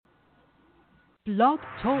Blog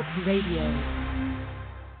Talk Radio.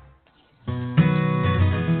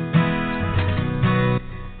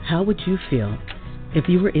 How would you feel if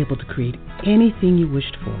you were able to create anything you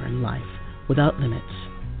wished for in life without limits,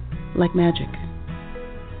 like magic?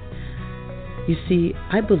 You see,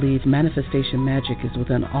 I believe manifestation magic is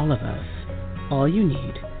within all of us. All you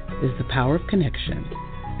need is the power of connection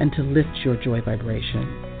and to lift your joy vibration.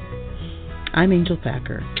 I'm Angel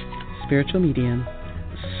Thacker, spiritual medium,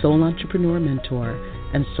 soul entrepreneur mentor,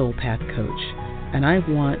 and soul path coach, and I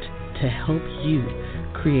want to help you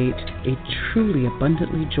create a truly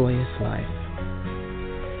abundantly joyous life.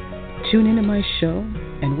 Tune into my show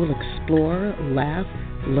and we'll explore, laugh,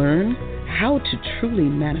 learn how to truly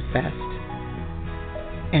manifest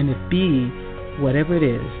and to be whatever it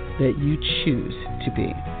is that you choose to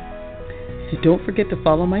be. Don't forget to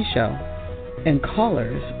follow my show, and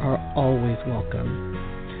callers are always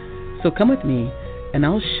welcome. So come with me and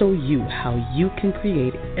I'll show you how you can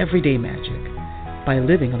create everyday magic by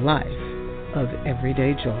living a life of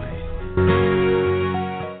everyday joy.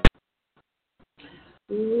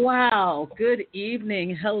 Wow, good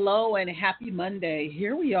evening, hello, and happy Monday.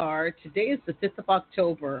 Here we are. Today is the 5th of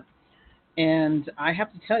October, and I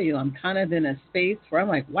have to tell you, I'm kind of in a space where I'm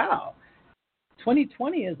like, wow,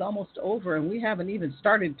 2020 is almost over, and we haven't even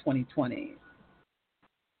started 2020.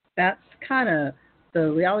 That's kind of the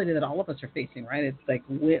reality that all of us are facing, right? It's like,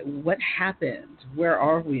 what happened? Where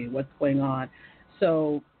are we? What's going on?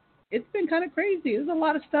 So it's been kind of crazy. There's a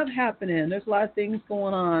lot of stuff happening. There's a lot of things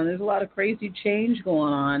going on. There's a lot of crazy change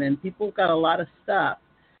going on, and people got a lot of stuff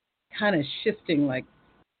kind of shifting, like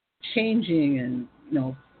changing, and, you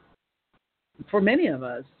know, for many of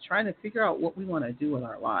us, trying to figure out what we want to do with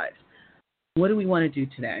our lives. What do we want to do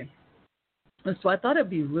today? And so I thought it'd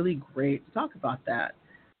be really great to talk about that.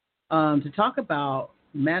 To talk about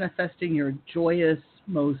manifesting your joyous,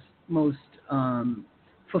 most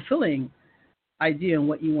fulfilling idea and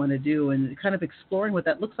what you want to do, and kind of exploring what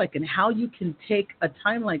that looks like and how you can take a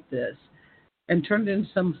time like this and turn it into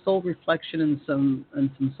some soul reflection and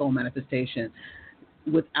some soul manifestation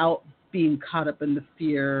without being caught up in the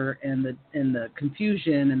fear and the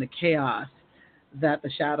confusion and the chaos that the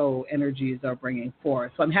shadow energies are bringing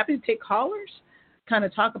forth. So I'm happy to take callers, kind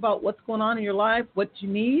of talk about what's going on in your life, what you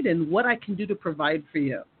need, and what I can do to provide for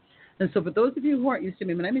you. And so for those of you who aren't used to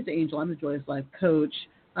me, my name is Angel. I'm a Joyous Life Coach.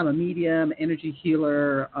 I'm a medium, energy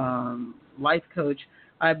healer, life coach.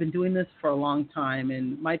 I've been doing this for a long time,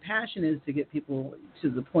 and my passion is to get people to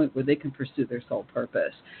the point where they can pursue their soul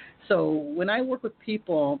purpose. So when I work with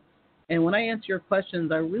people and when I answer your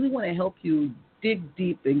questions, I really want to help you dig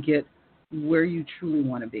deep and get where you truly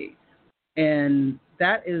want to be. And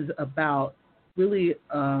that is about really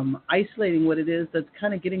isolating what it is that's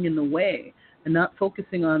kind of getting in the way, and not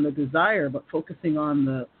focusing on the desire, but focusing on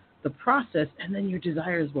the process, and then your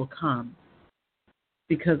desires will come.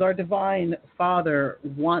 Because our Divine Father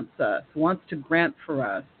wants to grant for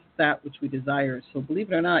us that which we desire. So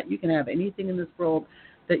believe it or not, you can have anything in this world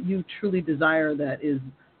that you truly desire that is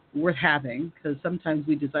worth having, because sometimes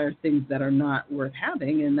we desire things that are not worth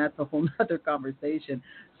having, and that's a whole other conversation.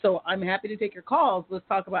 So I'm happy to take your calls. Let's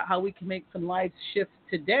talk about how we can make some life shifts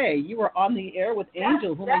today. You are on the air with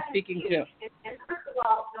Angel. Who am I speaking to? And first of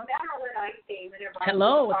all, no matter what I say, whenever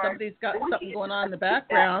Hello, somebody's got something going on in the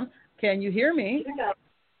background. Can you hear me? You know,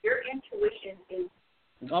 your intuition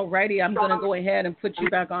is... All righty, I'm going to go ahead and put you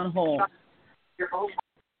back on hold. Your own.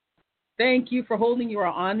 Thank you for holding. You are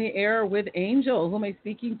on the air with Angel. Who am I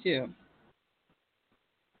speaking to?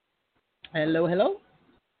 Hello, hello.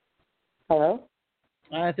 Hello?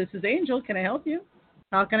 This is Angel. Can I help you?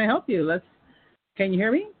 How can I help you? Can you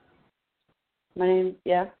hear me? My name,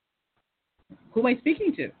 yeah. Who am I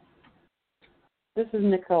speaking to? This is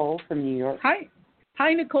Nicole from New York. Hi.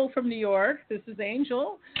 Hi, Nicole from New York. This is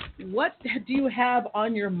Angel. What do you have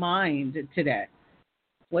on your mind today?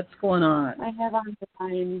 What's going on? I have on my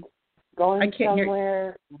mind going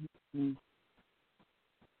somewhere. What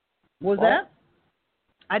was that?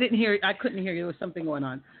 I didn't hear. I couldn't hear you. There was something going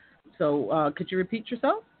on. So could you repeat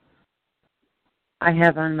yourself? I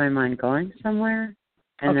have on my mind going somewhere,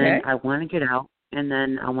 and then I want to get out, and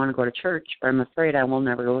then I want to go to church, but I'm afraid I will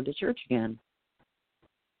never go to church again.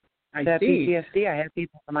 I see. PTSD. I have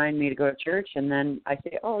people remind me to go to church, and then I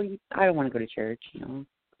say, "Oh, I don't want to go to church," you know.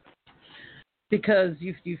 Because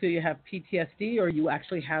you feel you have PTSD, or you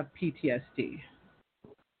actually have PTSD?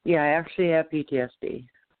 Yeah, I actually have PTSD.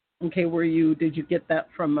 Okay, did you get that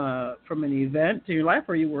from an event in your life,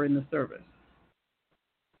 or you were in the service?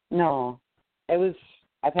 No, I've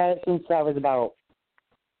had it since I was about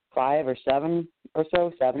 5 or 7 or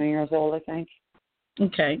so, 7 years old, I think.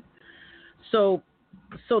 Okay. So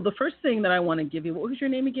So the first thing that I want to give you, what was your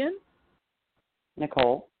name again?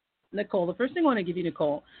 Nicole. Nicole. The first thing I want to give you,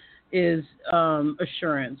 Nicole, is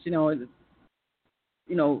assurance.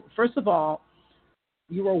 First of all,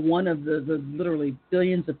 you are one of the literally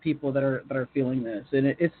billions of people that are feeling this, and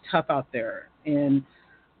it's tough out there. And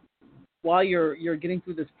while you're getting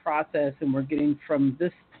through this process, and we're getting from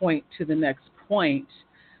this point to the next point,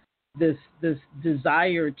 this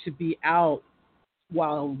desire to be out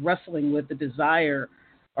while wrestling with the desire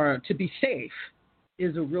or to be safe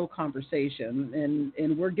is a real conversation,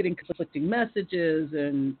 and we're getting conflicting messages,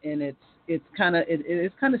 and it's kind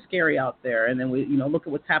of scary out there. And then we look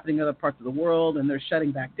at what's happening in other parts of the world, and they're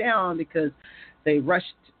shutting back down because they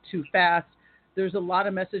rushed too fast. There's a lot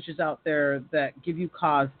of messages out there that give you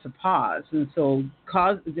cause to pause, and so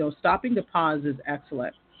stopping to pause is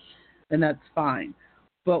excellent, and that's fine.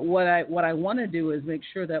 But what I want to do is make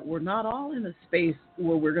sure that we're not all in a space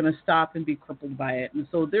where we're going to stop and be crippled by it. And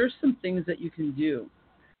so there's some things that you can do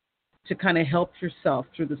to kind of help yourself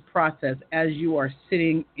through this process as you are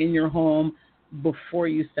sitting in your home before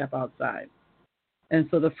you step outside. And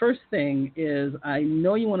so the first thing is, I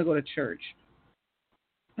know you want to go to church.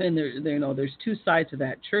 And there's two sides to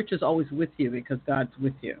that. Church is always with you because God's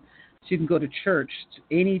with you. So you can go to church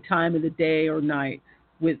any time of the day or night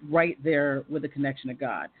right there with a connection to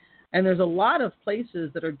God. And there's a lot of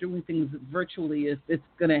places that are doing things virtually. It's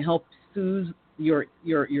going to help soothe your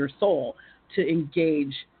soul to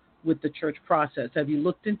engage with the church process. Have you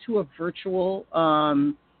looked into a virtual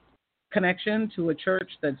connection to a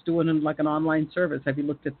church that's doing like an online service? Have you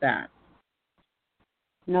looked at that?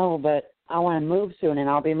 No, but I want to move soon, and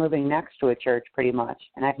I'll be moving next to a church pretty much,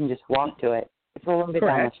 and I can just walk to it. It's a little bit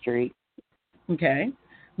down the street. Okay.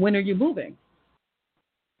 When are you moving?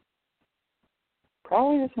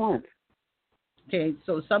 Probably this month. Okay,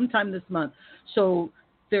 so sometime this month. So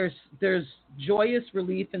there's joyous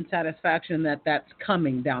relief and satisfaction that's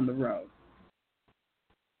coming down the road.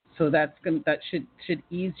 So that should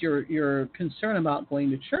ease your concern about going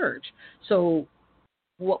to church. So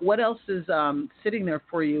what else is sitting there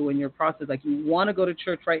for you in your process? Like, you want to go to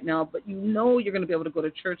church right now, but you know you're going to be able to go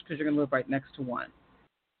to church because you're going to live right next to one.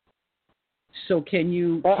 So can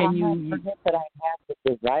you I'm going to forget that I have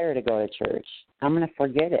the desire to go to church. I'm going to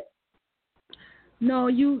forget it. No,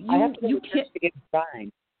 I have to go to church to get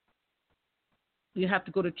divine. You have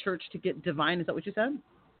to go to church to get divine. Is that what you said?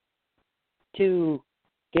 To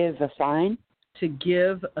give a sign. To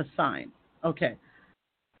give a sign. Okay.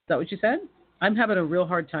 Is that what you said? I'm having a real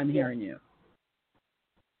hard time hearing you.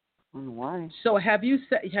 I don't know why. So have you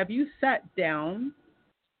sat down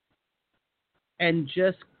and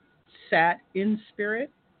just sat in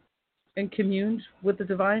spirit and communed with the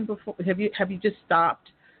divine before? Have you just stopped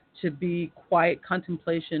to be quiet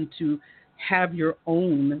contemplation, to have your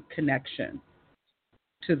own connection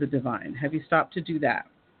to the divine? Have you stopped to do that?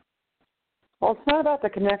 Well, it's not about the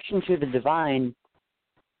connection to the divine.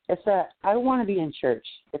 It's that I want to be in church.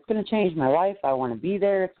 It's going to change my life. I want to be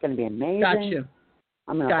there. It's going to be amazing. Got you.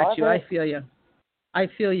 I'm going to love it. I feel you. I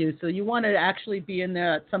feel you. So you want to actually be in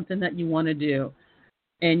there. It's something that you want to do.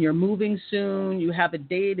 And you're moving soon. You have a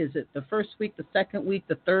date. Is it the first week, the second week,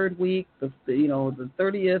 the third week, the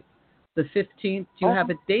 30th, the 15th? Do you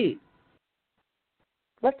have a date?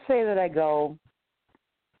 Let's say that I go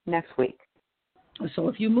next week. So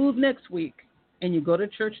if you move next week and you go to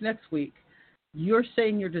church next week, you're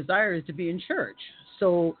saying your desire is to be in church.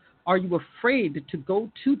 So are you afraid to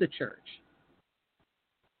go to the church?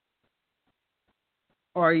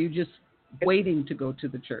 Or are you just waiting to go to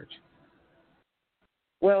the church?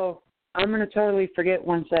 Well, I'm going to totally forget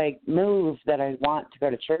once I move that I want to go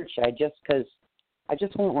to church. Because I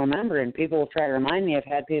just won't remember, and people will try to remind me. I've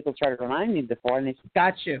had people try to remind me before, and they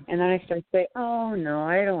got you. And then I start to say, "Oh no,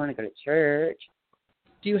 I don't want to go to church."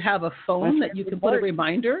 Do you have a phone that you can put a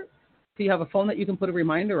reminder? Do you have a phone that you can put a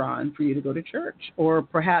reminder on for you to go to church, or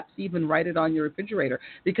perhaps even write it on your refrigerator?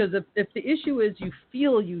 Because if the issue is you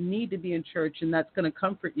feel you need to be in church and that's going to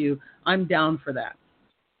comfort you, I'm down for that.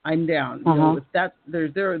 I'm down. Uh-huh. You know, if that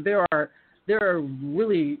there are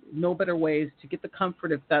really no better ways to get the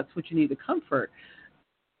comfort if that's what you need the comfort.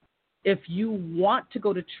 If you want to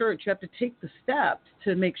go to church, you have to take the steps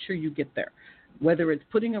to make sure you get there, whether it's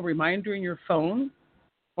putting a reminder in your phone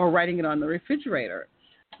or writing it on the refrigerator.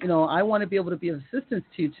 You know, I want to be able to be of assistance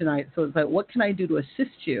to you tonight. So it's like, what can I do to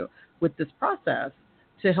assist you with this process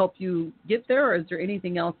to help you get there? Or is there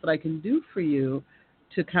anything else that I can do for you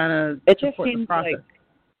to kind of support the process?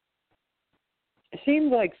 It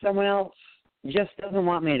seems like someone else just doesn't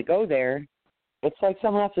want me to go there. It's like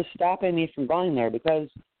someone else is stopping me from going there, because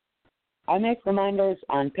I make reminders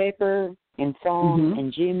on paper, in phone,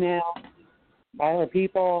 in Gmail, by other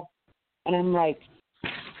people. And I'm like,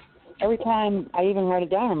 every time I even write it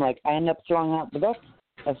down, I'm like, I end up throwing out the book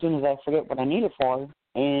as soon as I forget what I need it for.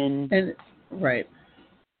 And right.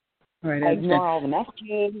 Right. I ignore all the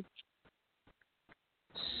messages.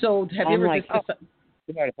 So have you ever like,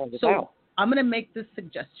 So I'm going to make this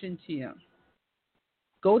suggestion to you.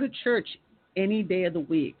 Go to church any day of the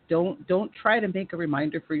week. Don't try to make a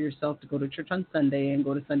reminder for yourself to go to church on Sunday and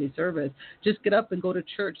go to Sunday service. Just get up and go to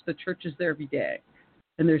church. The church is there every day.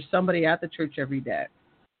 And there's somebody at the church every day.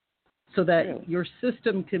 So that your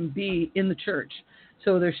system can be in the church.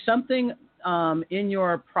 So there's something in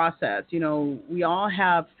your process. You know, we all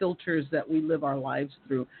have filters that we live our lives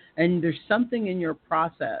through. And there's something in your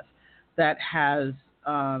process that has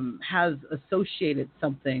associated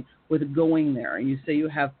something with going there. You say you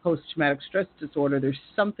have post-traumatic stress disorder. There's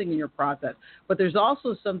something in your process. But there's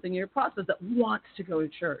also something in your process that wants to go to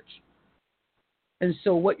church. And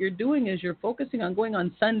so what you're doing is you're focusing on going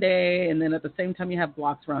on Sunday, and then at the same time you have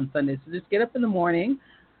blocks around Sunday. So just get up in the morning,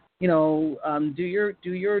 you know, do your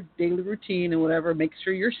daily routine and whatever. Make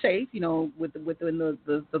sure you're safe, you know, within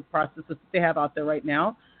the processes that they have out there right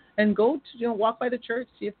now. And go to, you know, walk by the church,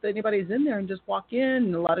 see if anybody's in there, and just walk in.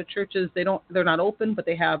 And a lot of churches, they're not open, but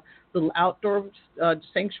they have little outdoor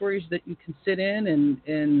sanctuaries that you can sit in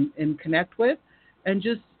and connect with, and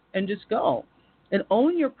just go and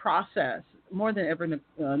own your process more than ever,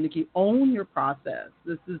 Nikki. Own your process.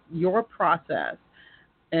 This is your process,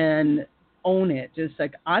 and own it. Just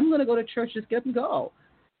like, I'm going to go to church. Just get up and go.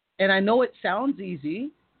 And I know it sounds easy,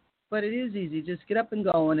 but it is easy. Just get up and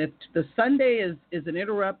go. And if the Sunday is an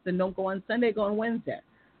interrupt, then don't go on Sunday, go on Wednesday.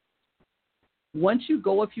 Once you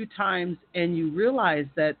go a few times and you realize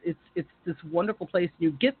that it's this wonderful place, and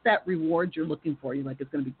you get that reward you're looking for, you're like,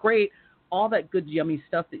 it's going to be great, all that good, yummy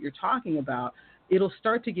stuff that you're talking about, it'll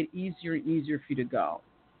start to get easier and easier for you to go.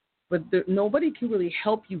 But nobody can really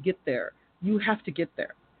help you get there. You have to get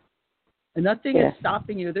there. And nothing is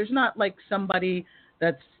stopping you. There's not like somebody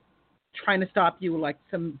that's trying to stop you, like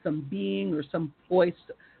some being or some voice.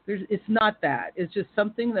 It's not that. It's just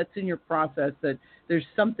something that's in your process, that there's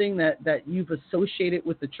something that you've associated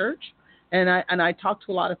with the church. And I talk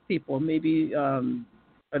to a lot of people, maybe an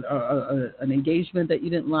engagement that you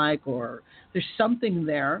didn't like, or there's something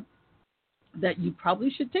there that you probably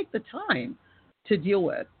should take the time to deal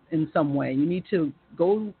with in some way. You need to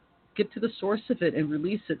go get to the source of it and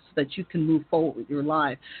release it so that you can move forward with your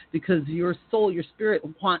life, because your soul, your spirit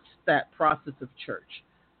wants that process of church.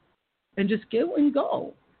 And just go and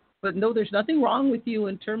go. But no, there's nothing wrong with you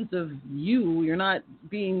in terms of you. You're not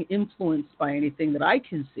being influenced by anything that I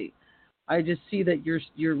can see. I just see that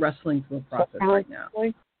you're wrestling through a process right now.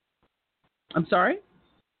 I'm sorry?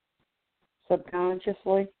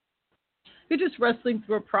 Subconsciously? You're just wrestling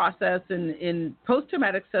through a process. In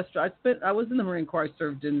post-traumatic stress, I was in the Marine Corps. I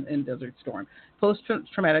served in Desert Storm.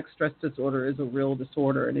 Post-traumatic stress disorder is a real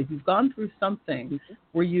disorder. And if you've gone through something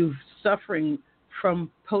where you're suffering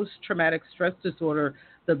from post-traumatic stress disorder,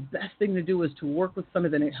 the best thing to do is to work with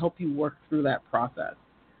somebody that can help you work through that process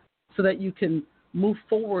so that you can move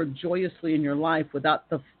forward joyously in your life without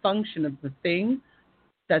the function of the thing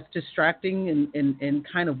that's distracting and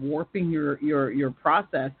kind of warping your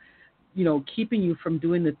process, you know, keeping you from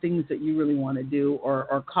doing the things that you really want to do,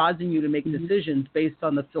 or causing you to make decisions based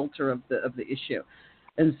on the filter of the issue.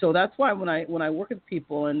 And so that's why when I work with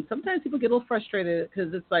people, and sometimes people get a little frustrated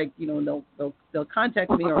because it's like, you know, they'll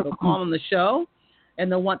contact me or they'll call on the show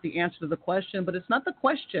and they'll want the answer to the question, but it's not the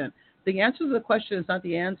question. The answer to the question is not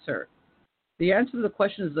the answer. The answer to the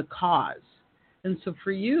question is the cause. And so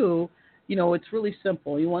for you, you know, it's really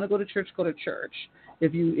simple. You want to go to church, go to church.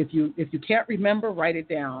 If you can't remember, write it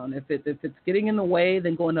down. If it's getting in the way,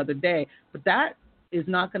 then go another day. But that is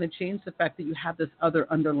not going to change the fact that you have this other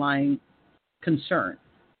underlying concern,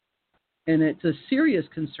 and it's a serious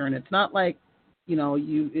concern. It's not like, you know,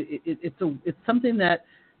 it's something that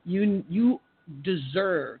you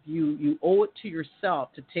deserve. You owe it to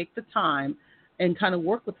yourself to take the time and kind of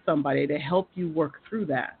work with somebody to help you work through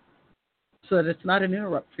that, so that it's not an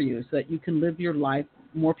interrupt for you, so that you can live your life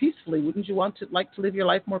more peacefully. Wouldn't you like to live your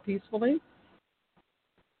life more peacefully?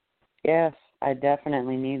 Yes, I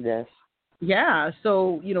definitely need this. Yeah,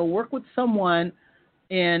 so, you know, work with someone.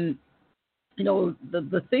 And, you know,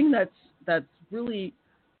 the thing that's really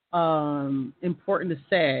important to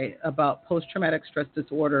say about post-traumatic stress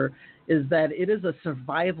disorder is that it is a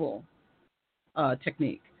survival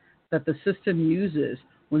technique that the system uses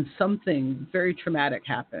when something very traumatic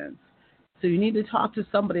happens. So you need to talk to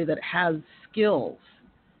somebody that has skills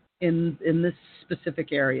in this specific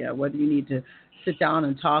area, whether you need to sit down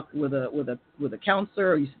and talk with a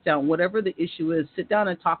counselor, or you sit down, whatever the issue is, sit down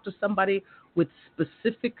and talk to somebody, with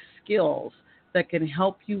specific skills that can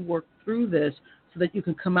help you work through this so that you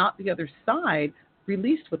can come out the other side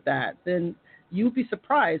released with that, then you'll be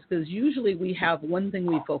surprised, because usually we have one thing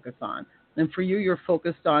we focus on. And for you, you're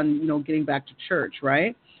focused on, getting back to church,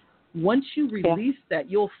 right? Once you release that,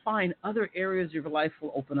 you'll find other areas of your life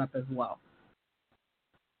will open up as well.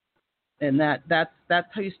 And that's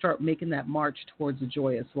how you start making that march towards a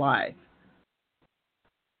joyous life.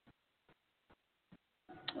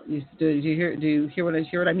 Do you hear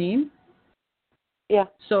what I mean? Yeah.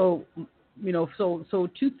 So, so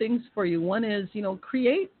two things for you. One is,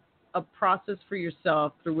 create a process for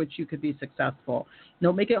yourself through which you could be successful.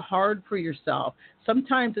 Make it hard for yourself.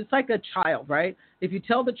 Sometimes it's like a child, right? If you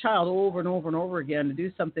tell the child over and over and over again to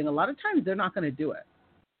do something, a lot of times they're not going to do it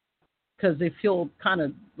because they feel kind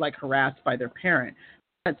of like harassed by their parent.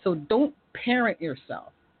 And so don't parent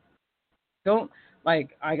yourself. Don't,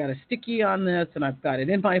 like, I got a sticky on this and I've got it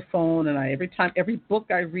in my phone, and every book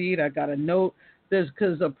I read, I've got a note.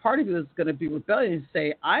 Because a part of you is going to be rebellious and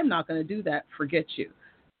say, I'm not going to do that, forget you.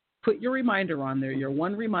 Put your reminder on there, your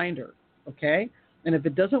one reminder, okay? And if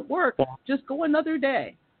it doesn't work, just go another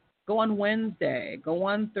day. Go on Wednesday. Go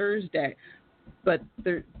on Thursday. But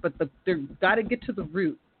they're got to get to the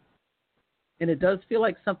root. And it does feel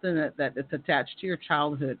like something that it's attached to your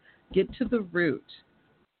childhood. Get to the root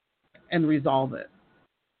and resolve it.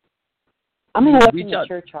 I'm going to look in the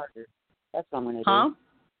church charter. That's what I'm going to do. Huh?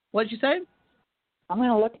 What did you say? I'm going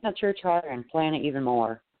to look in the church charter and plan it even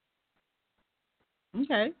more.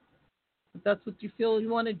 Okay. If that's what you feel you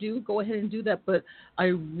want to do, go ahead and do that. But I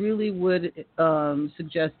really would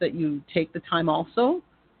suggest that you take the time also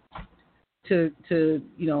to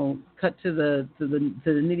cut to the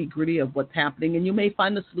nitty gritty of what's happening, and you may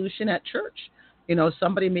find the solution at church.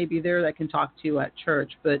 Somebody may be there that can talk to you at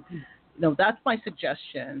church. But that's my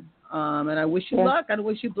suggestion. And I wish you luck. I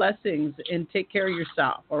wish you blessings, and take care of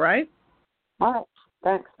yourself. All right. All right.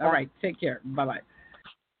 Thanks. All right. Take care. Bye bye.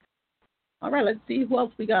 All right, let's see who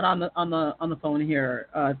else we got on the phone here.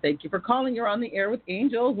 Thank you for calling. You're on the air with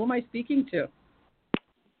Angel. Who am I speaking to?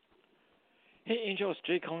 Hey, Angel, it's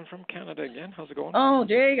Jay calling from Canada again. How's it going? Oh,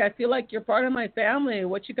 Jay, I feel like you're part of my family.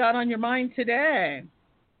 What you got on your mind today?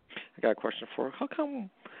 I got a question for you. How come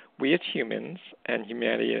we as humans and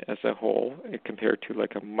humanity as a whole, compared to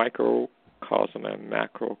like a microcosm and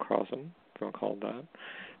macrocosm, if you want to call it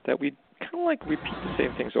that we kind of like repeat the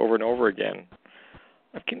same things over and over again?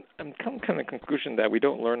 I'm come to the conclusion that we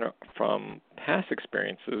don't learn from past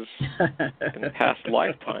experiences in past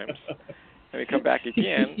lifetimes, and we come back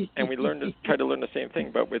again and we try to learn the same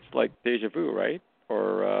thing, but it's like deja vu, right?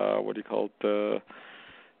 Or what do you call it?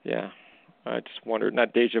 I just wondered,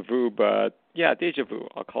 not deja vu, but deja vu.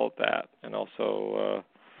 I'll call it that, and also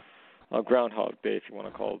Groundhog Day, if you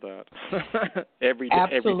want to call it that. every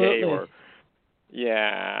day, or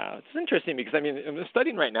it's interesting because I'm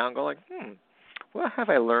studying right now and going like, what have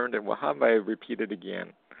I learned and what have I repeated again?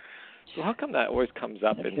 So how come that always comes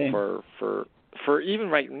up for even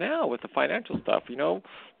right now with the financial stuff?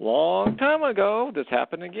 Long time ago this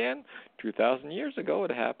happened again. 2,000 years ago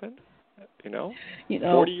it happened.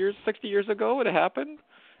 40 years, 60 years ago it happened,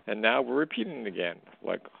 and now we're repeating it again.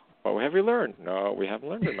 Like, what have we learned? No, we haven't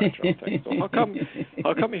learned much. I don't think. So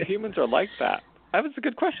how come humans are like that? That was a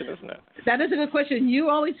good question, isn't it? That is a good question. You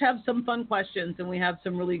always have some fun questions, and we have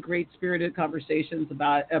some really great spirited conversations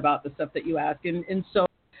about the stuff that you ask. And so,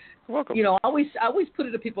 welcome. I always put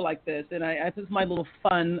it to people like this, and this is my little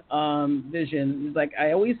fun vision. It's like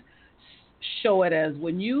I always show it as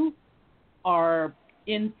when you are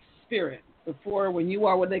in spirit, when you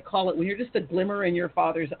are what they call it, when you're just a glimmer in your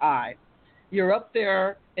Father's eye. You're up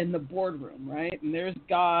there in the boardroom, right? And there's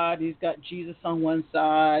God. He's got Jesus on one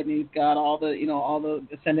side, and he's got all the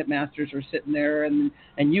ascendant masters are sitting there, and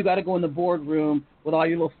you got to go in the boardroom with all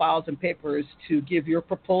your little files and papers to give your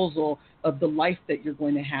proposal of the life that you're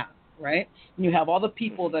going to have, right? And you have all the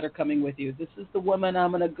people that are coming with you. This is the woman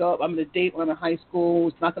I'm going to date when I'm in high school.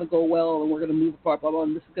 It's not going to go well, and we're going to move apart, blah, blah,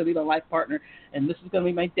 and this is going to be my life partner, and this is going to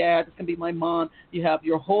be my dad, this is going to be my mom. You have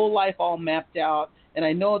your whole life all mapped out. And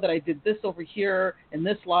I know that I did this over here in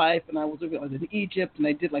this life, and I was in Egypt, and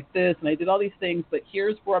I did like this, and I did all these things, but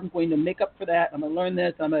here's where I'm going to make up for that. I'm going to learn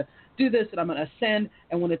this, I'm going to do this, and I'm going to ascend,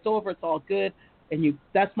 and when it's over, it's all good. And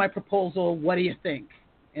that's my proposal. What do you think?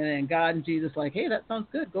 And then God and Jesus like, hey, that sounds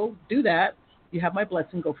good. Go do that. You have my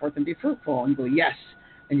blessing. Go forth and be fruitful. And go, yes.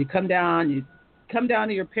 And you come down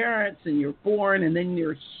to your parents, and you're born, and then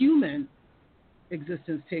your human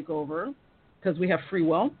existence take over because we have free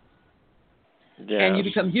will. Yes. And you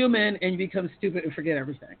become human, and you become stupid and forget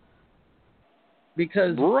everything.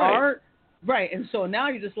 Because Right, and so now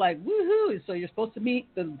you're just like woohoo! So you're supposed to meet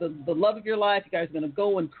the love of your life. You guys are going to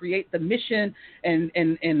go and create the mission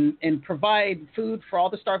and provide food for all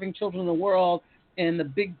the starving children in the world. And the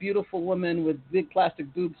big beautiful woman with big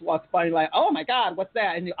plastic boobs walks by, and you're like, oh my God, what's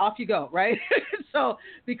that? And off you go, right? So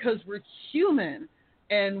because we're human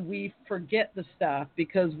and we forget the stuff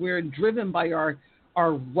because we're driven by our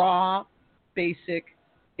raw, basic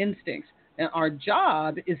instincts. And our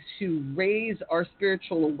job is to raise our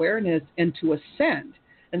spiritual awareness and to ascend.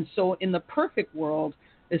 And so in the perfect world,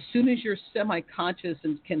 as soon as you're semi-conscious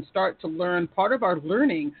and can start to learn, part of our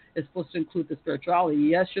learning is supposed to include the spirituality.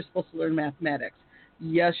 Yes, you're supposed to learn mathematics.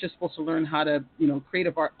 Yes, you're supposed to learn how to,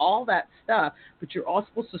 creative art, all that stuff. But you're also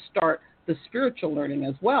supposed to start the spiritual learning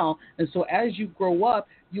as well. And so as you grow up,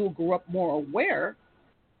 you'll grow up more aware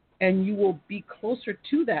and you will be closer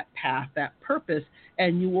to that path, that purpose,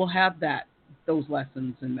 and you will have those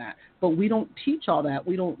lessons in that. But we don't teach all that.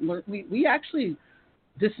 We don't learn. We actually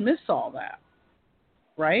dismiss all that,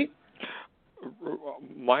 right?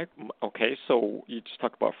 Mike, okay, so you just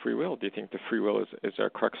talk about free will. Do you think the free will is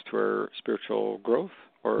our crux to our spiritual growth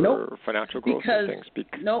or Nope. financial growth and things?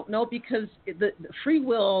 No, because the free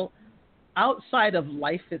will outside of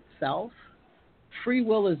life itself, free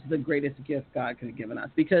will is the greatest gift God could have given us.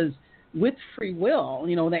 Because with free will,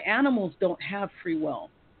 the animals don't have free will.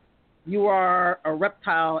 You are a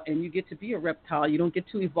reptile, and you get to be a reptile. You don't get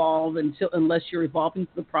to evolve unless you're evolving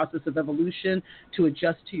through the process of evolution to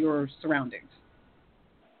adjust to your surroundings,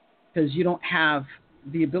 because you don't have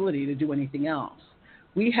the ability to do anything else.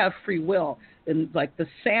 We have free will, and like the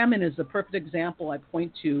salmon is the perfect example I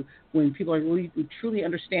point to when people are really truly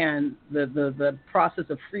understand the process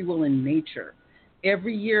of free will in nature.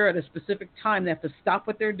 Every year at a specific time, they have to stop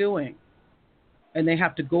what they're doing, and they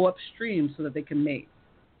have to go upstream so that they can mate.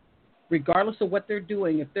 Regardless of what they're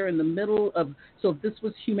doing, if they're in the middle of, so if this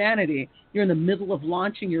was humanity, you're in the middle of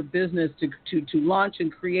launching your business to launch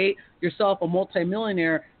and create yourself a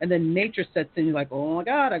multimillionaire, and then nature sets in, you're like, oh my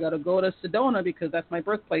God, I got to go to Sedona because that's my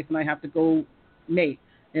birthplace and I have to go mate.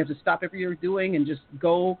 You have to stop everything you're doing and just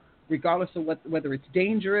go, regardless of whether it's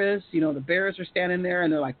dangerous. The bears are standing there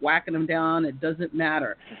and they're like whacking them down. It doesn't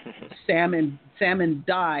matter. Salmon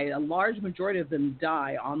die. A large majority of them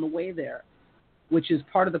die on the way there, which is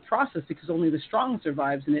part of the process because only the strong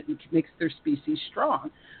survives, and it makes their species strong.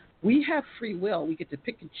 We have free will. We get to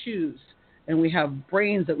pick and choose, and we have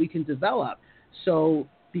brains that we can develop. So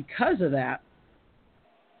because of that,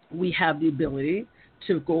 we have the ability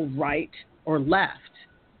to go right or left.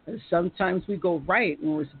 And sometimes we go right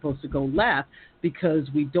when we're supposed to go left because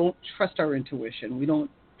we don't trust our intuition. We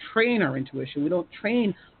don't train our intuition. We don't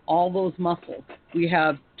train all those muscles. We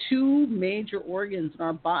have two major organs in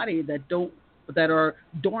our body that are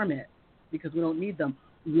dormant because we don't need them.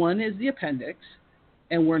 One is the appendix,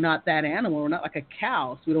 and we're not that animal. We're not like a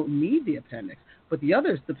cow, so we don't need the appendix. But the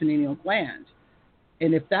other is the pineal gland.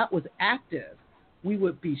 And if that was active, we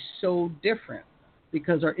would be so different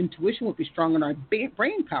because our intuition would be stronger and our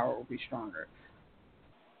brain power would be stronger,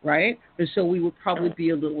 right? And so we would probably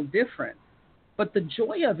be a little different. But the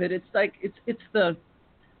joy of it, it's like it's the,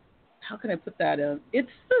 how can I put that in? It's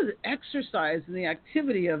the exercise and the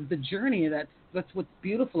activity of the journey that's what's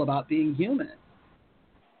beautiful about being human.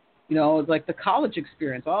 It's like the college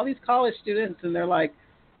experience. All these college students, and they're like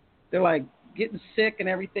getting sick and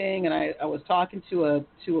everything. And I was talking to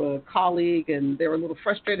a colleague, and they were a little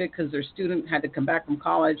frustrated because their student had to come back from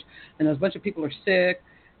college, and there's a bunch of people are sick.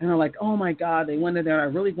 And they're like, oh my God, they went in there. I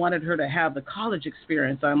really wanted her to have the college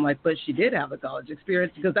experience. I'm like, but she did have the college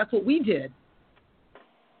experience because that's what we did.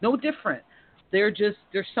 No different. There's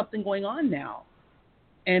something going on now.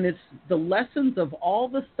 And it's the lessons of all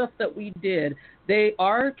the stuff that we did.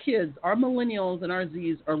 Our kids, our millennials and our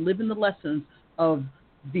Zs are living the lessons of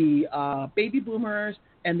the baby boomers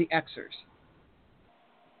and the Xers.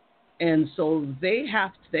 And so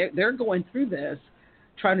they're going through this,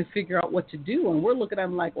 trying to figure out what to do. And we're looking at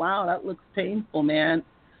them like, wow, that looks painful, man.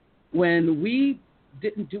 When we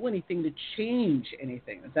didn't do anything to change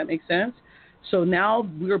anything. Does that make sense? So now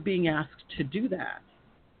we're being asked to do that.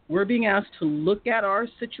 We're being asked to look at our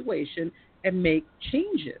situation and make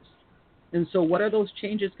changes. And so what are those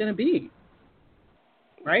changes going to be?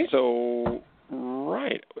 Right? So,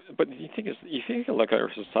 right. But you think you look at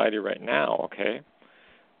our society right now, okay,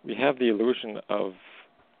 we have the illusion of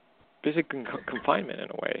basic confinement in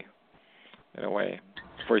a way,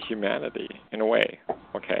 for humanity, in a way,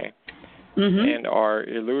 okay? Mm-hmm. And our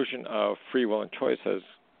illusion of free will and choice has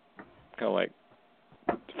kind of like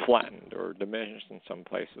flattened or diminished in some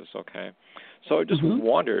places, okay? So I just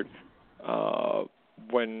wondered,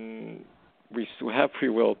 when we have free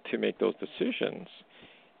will to make those decisions,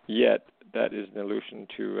 yet that is an illusion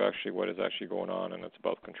to actually what is actually going on, and it's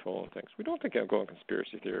about control and things. We don't think of going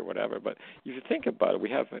conspiracy theory or whatever, but if you think about it, we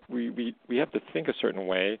have to think a certain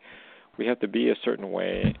way, we have to be a certain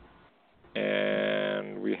way,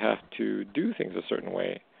 and we have to do things a certain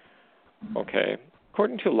way. Okay,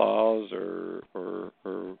 according to laws or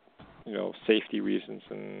safety reasons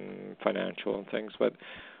and financial and things, but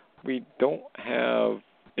we don't have.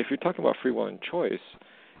 If you're talking about free will and choice,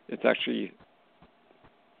 it's actually,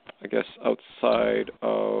 I guess, outside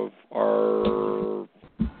of our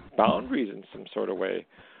boundaries in some sort of way,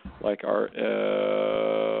 like our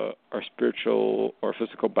spiritual or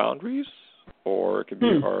physical boundaries, or it could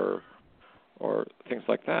be our or things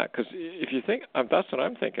like that. Because if you think, that's what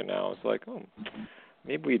I'm thinking now. It's like,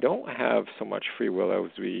 maybe we don't have so much free will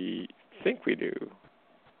as we think we do,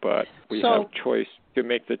 but we have choice to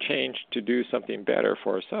make the change to do something better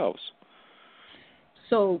for ourselves.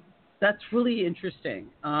 So that's really interesting,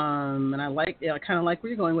 and I kind of like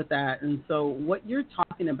where you're going with that. And so what you're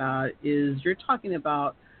talking about is you're talking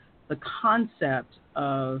about the concept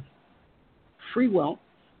of free will,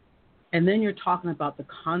 and then you're talking about the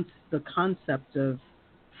concept of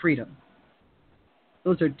freedom.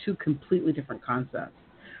 Those are two completely different concepts.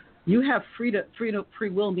 You have freedom. Free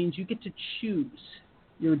will means you get to choose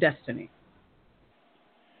your destiny.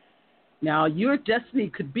 Now, your destiny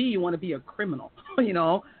could be you want to be a criminal.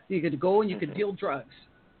 You could go and you could deal drugs.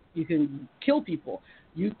 You can kill people.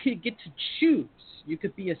 You could get to choose. You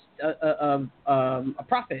could be a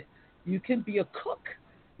prophet. You can be a cook.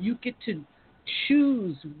 You get to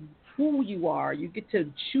choose who you are. You get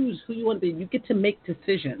to choose who you want to be. You get to make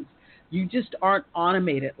decisions. You just aren't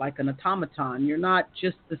automated like an automaton. You're not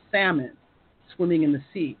just the salmon swimming in the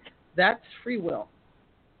sea. That's free will.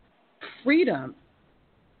 Freedom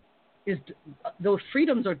is, those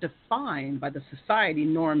freedoms are defined by the society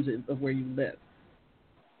norms of where you live.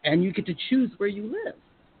 And you get to choose where you live,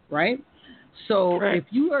 right? So if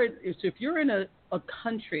you're in a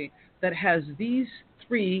country that has these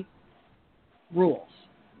three rules,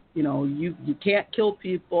 you can't kill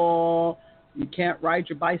people, you can't ride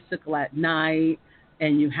your bicycle at night,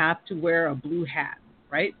 and you have to wear a blue hat,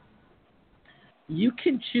 right? You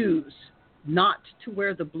can choose not to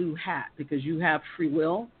wear the blue hat because you have free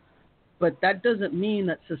will, but that doesn't mean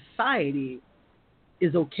that society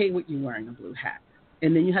is okay with you wearing a blue hat.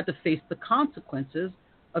 And then you have to face the consequences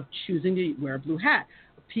of choosing to wear a blue hat.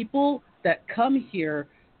 People that come here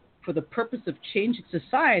for the purpose of changing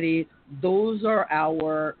society, those are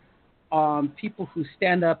our people who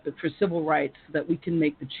stand up for civil rights so that we can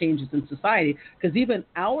make the changes in society. Because even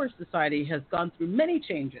our society has gone through many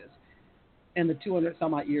changes in the 200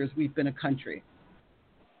 some odd years we've been a country.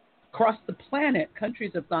 Across the planet,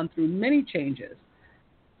 countries have gone through many changes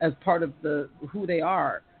as part of who they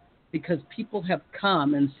are, because people have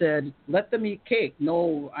come and said, let them eat cake.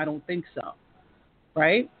 No, I don't think so,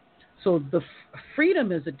 right? So the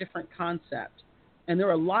freedom is a different concept. And there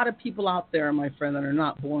are a lot of people out there, my friend, that are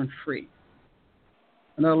not born free.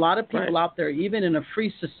 And there are a lot of people out there, even in a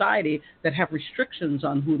free society, that have restrictions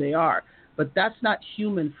on who they are. But that's not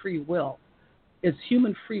human free will. It's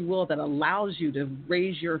human free will that allows you to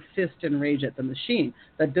raise your fist and rage at the machine.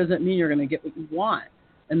 That doesn't mean you're going to get what you want.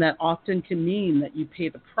 And that often can mean that you pay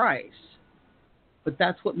the price. But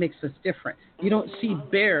that's what makes us different. You don't see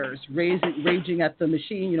bears raging at the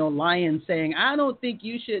machine, lions saying, I don't think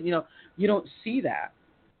you should, you don't see that.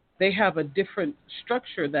 They have a different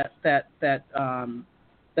structure that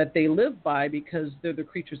they live by because they're the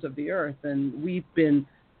creatures of the earth, and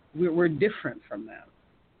we're different from them.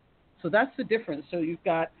 So that's the difference. So you've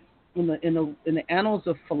got in the annals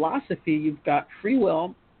of philosophy, you've got free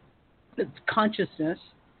will, it's consciousness,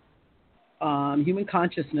 human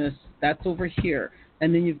consciousness, that's over here.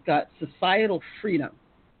 And then you've got societal freedom.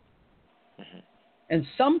 Mm-hmm. And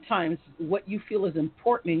sometimes what you feel is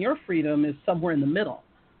important in your freedom is somewhere in the middle,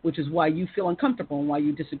 which is why you feel uncomfortable and why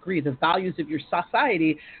you disagree. The values of your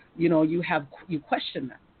society, you question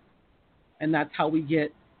them. And that's how we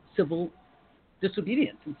get civil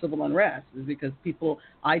disobedience and civil unrest, is because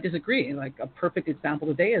I disagree. Like a perfect example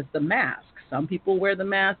today is the mask. Some people wear the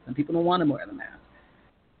mask, some people don't want to wear the mask.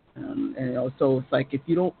 So it's like if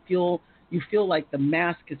you feel like the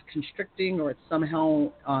mask is constricting or it's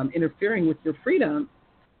somehow interfering with your freedom,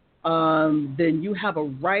 then you have a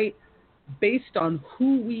right, based on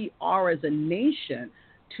who we are as a nation,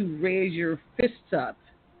 to raise your fists up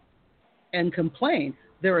and complain.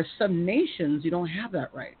 There are some nations you don't have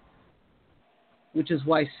that right, which is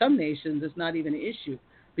why some nations it's not even an issue,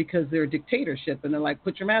 because they're a dictatorship and they're like,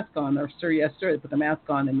 put your mask on. Or, sir, yes, sir. They put the mask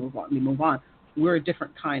on and move on. We move on. We're a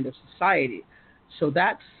different kind of society. So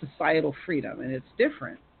that's societal freedom, and it's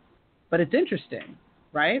different. But it's interesting,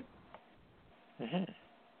 right? Mm-hmm.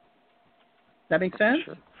 That makes sense?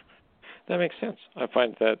 Sure. That makes sense. I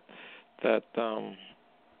find that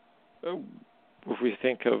if we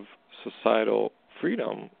think of societal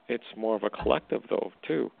freedom, it's more of a collective, though,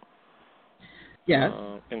 too. Yes.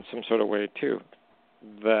 In some sort of way, too.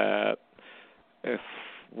 That if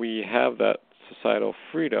we have that societal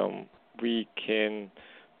freedom, we can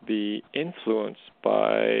be influenced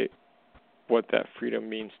by what that freedom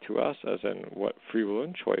means to us, as in what free will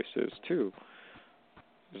and choice is, too.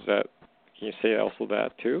 Can you say also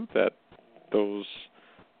that, too? That those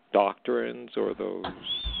doctrines or those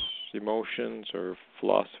emotions or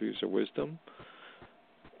philosophies or wisdom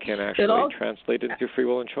can actually translate into free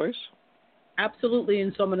will and choice? Absolutely.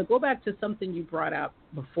 And so I'm going to go back to something you brought up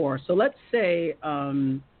before. So let's say,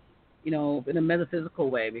 in a metaphysical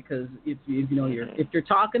way, because if you're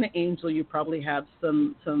talking to Angel, you probably have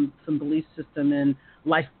some belief system in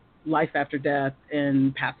life after death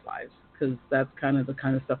and past lives, because that's kind of the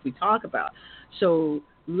kind of stuff we talk about. So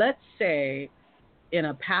let's say in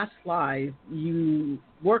a past life you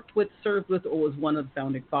served with, or was one of the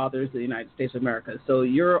founding fathers of the United States of America. So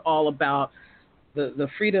you're all about the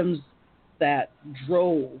freedoms that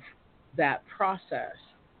drove that process,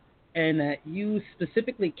 and that you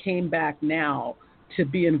specifically came back now to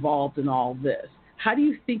be involved in all this. How do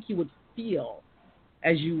you think you would feel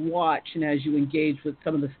as you watch and as you engage with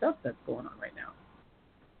some of the stuff that's going on right now?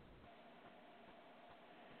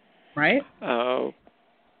 Right?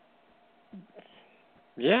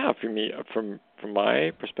 Yeah, for me, from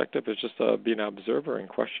my perspective, it's just being an observer and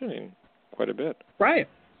questioning quite a bit. Right.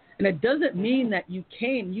 And it doesn't mean that you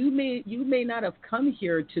may not have come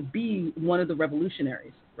here to be one of the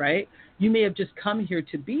revolutionaries, right? You may have just come here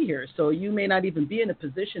to be here. So you may not even be in a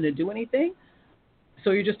position to do anything.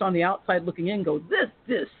 So you're just on the outside looking in, go,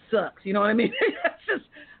 this sucks. You know what I mean? That's just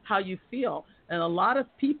how you feel. And a lot of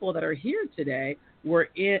people that are here today were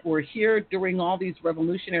here during all these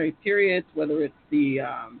revolutionary periods, whether it's the,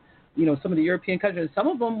 some of the European countries. Some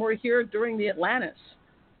of them were here during the Atlantis,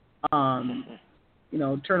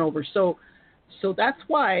 turnover. So that's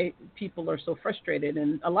why people are so frustrated.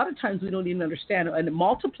 And a lot of times we don't even understand. And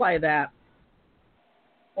multiply that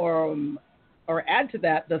or add to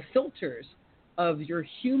that the filters of your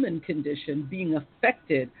human condition being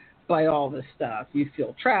affected by all this stuff. You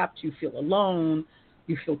feel trapped, you feel alone,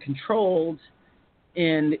 you feel controlled,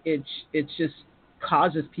 and it just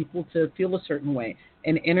causes people to feel a certain way.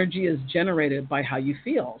 And energy is generated by how you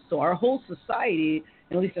feel. So our whole society,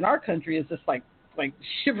 at least in our country, is just like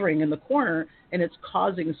shivering in the corner, and it's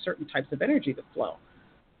causing certain types of energy to flow.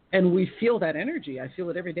 And we feel that energy. I feel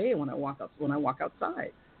it every day when I walk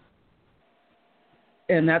outside.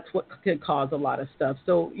 And that's what could cause a lot of stuff.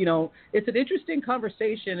 So, it's an interesting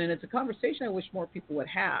conversation, and it's a conversation I wish more people would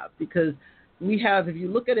have, because we have, if you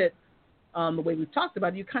look at it the way we've talked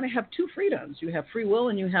about it, you kind of have two freedoms. You have free will,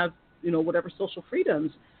 and you have, whatever social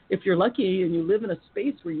freedoms. If you're lucky and you live in a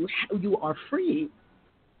space where you are free,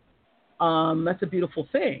 that's a beautiful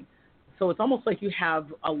thing. So it's almost like you have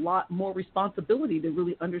a lot more responsibility to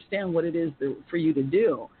really understand what it is for you to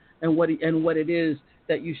do, and what it is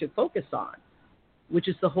that you should focus on, which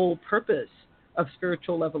is the whole purpose of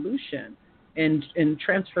spiritual evolution and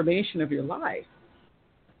transformation of your life.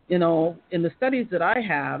 In the studies that I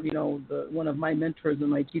have, one of my mentors and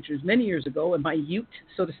my teachers many years ago, in my youth,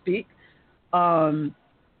 so to speak,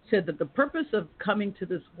 said that the purpose of coming to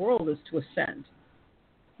this world is to ascend.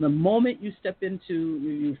 The moment you step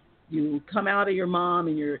into, you come out of your mom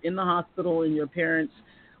and you're in the hospital and your parents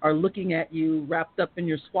are looking at you wrapped up in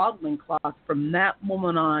your swaddling cloth, from that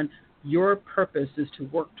moment on, your purpose is to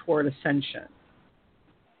work toward ascension.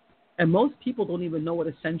 And most people don't even know what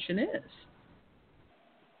ascension is.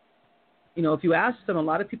 If you ask them, a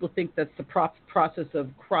lot of people think that's the process of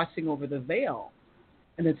crossing over the veil.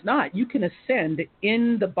 And it's not. You can ascend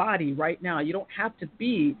in the body right now. You don't have to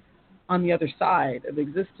be on the other side of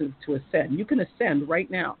existence to ascend. You can ascend right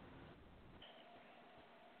now.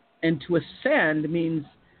 And to ascend means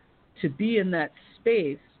to be in that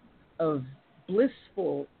space of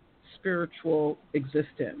blissful spiritual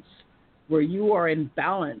existence, where you are in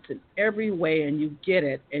balance in every way and you get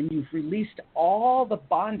it, and you've released all the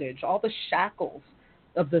bondage, all the shackles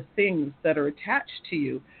of the things that are attached to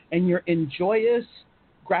you, and you're in joyous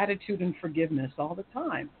gratitude and forgiveness all the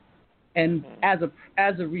time. And as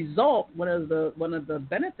a result, one of the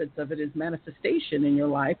benefits of it is manifestation in your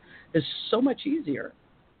life is so much easier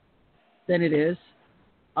than it is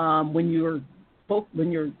when you're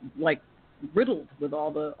like riddled with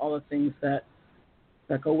all the things that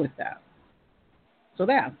go with that. So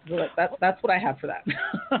that's what I have for that.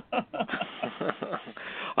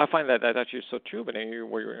 I find that that's actually so true. But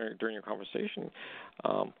during your conversation,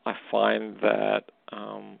 I find that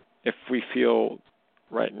if we feel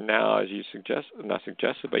right now, as you not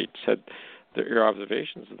suggested, but you said that your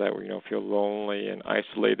observations that we feel lonely and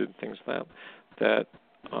isolated and things like that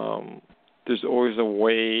there's always a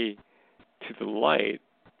way to the light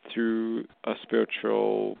through a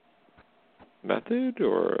spiritual method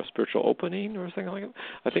or a spiritual opening or something like that.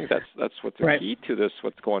 I think that's what's the key to this.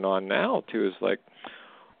 What's going on now too is like,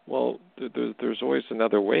 well, there's always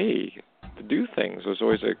another way to do things. There's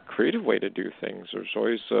always a creative way to do things. There's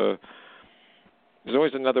always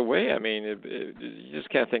another way. I mean, you just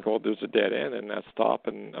can't think, oh, there's a dead end and that's stop,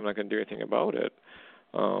 and I'm not going to do anything about it.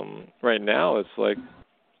 Right now, it's like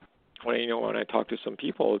when I talk to some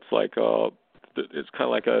people, it's like it's kind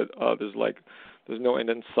of like there's no end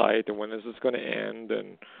in sight, and when is this going to end,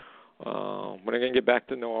 and when are I going to get back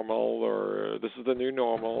to normal, or this is the new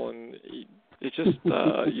normal, and it's just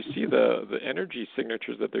you see the energy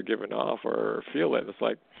signatures that they're giving off or feel it. It's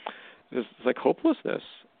like hopelessness,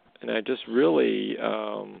 and I just really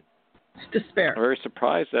it's despair. I'm very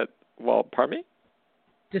surprised that. Well, pardon me.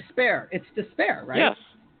 Despair. It's despair, right? Yes,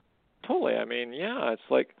 totally. I mean, yeah, it's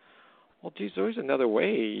like, well, geez, there's always another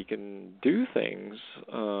way you can do things.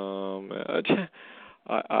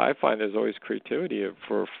 I find there's always creativity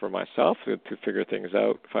for myself to figure things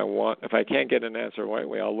out. If I can't get an answer right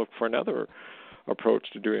way, I'll look for another approach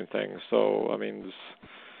to doing things. So, I mean,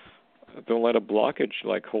 don't let a blockage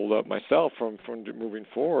like hold up myself from moving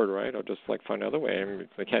forward, right? I'll just like find another way. I mean,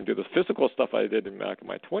 I can't do the physical stuff I did back in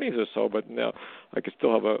my 20s or so, but now I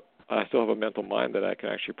still have a mental mind that I can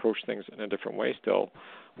actually approach things in a different way still,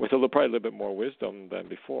 with probably a little bit more wisdom than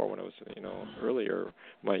before when I was earlier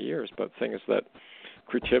in my years. But the thing is that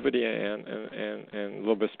creativity and a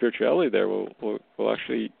little bit of spirituality there will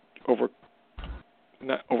actually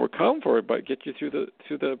not overcome for it, but get you through the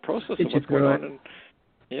process of what's going on. And,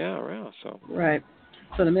 so right.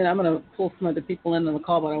 So in a minute, I'm going to pull some other people into the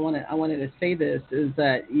call, but I wanted to say this is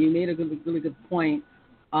that you made a really good point.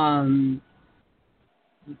 The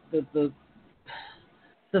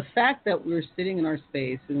fact that we're sitting in our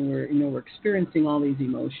space and we're experiencing all these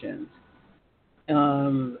emotions.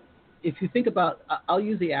 If you think about, I'll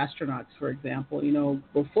use the astronauts for example.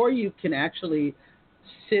 Before you can actually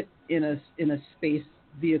sit in a space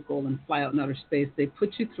vehicle and fly out in outer space, they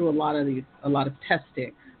put you through a lot of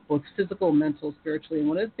testing, both physical, mental, spiritually. And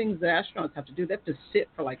one of the things that astronauts have to do, they have to sit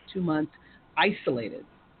for like 2 months isolated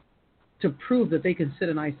to prove that they can sit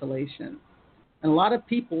in isolation. And a lot of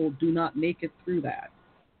people do not make it through that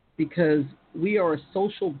because we are a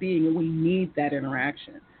social being and we need that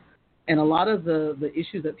interaction. And a lot of the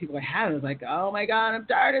issues that people are having is like, oh my God, I'm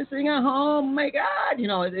tired of sitting at home. Oh my God,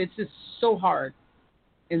 it's just so hard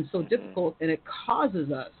and so difficult, and it causes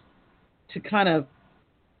us to kind of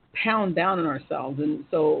pound down on ourselves. And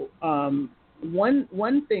so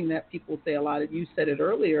one thing that people say a lot, you said it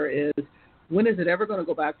earlier, is when is it ever going to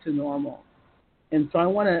go back to normal? And so I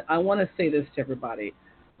want to say this to everybody: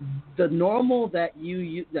 the normal that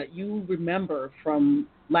you remember from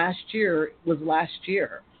last year was last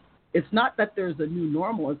year. It's not that there's a new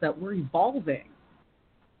normal; it's that we're evolving.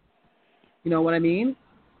 You know what I mean?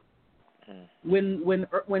 When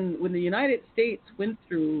the United States went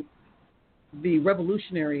through the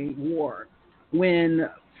Revolutionary War, when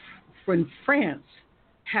France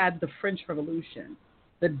had the French Revolution,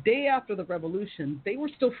 the day after the Revolution, they were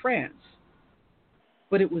still France.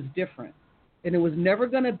 But it was different. And it was never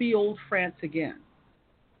going to be old France again.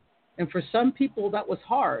 And for some people, that was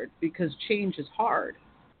hard because change is hard.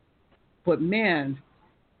 But man,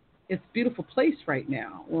 it's a beautiful place right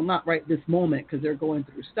now. Well, not right this moment because they're going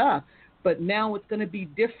through stuff. But now it's going to be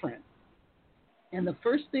different. And the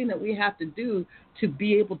first thing that we have to do to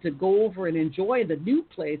be able to go over and enjoy the new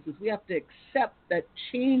place is we have to accept that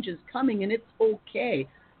change is coming and it's okay.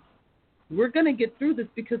 We're going to get through this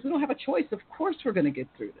because we don't have a choice. Of course we're going to get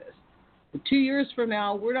through this. But 2 years from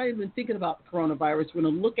now, we're not even thinking about coronavirus. We're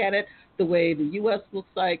going to look at it the way the U.S. looks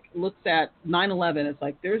at 9/11. It's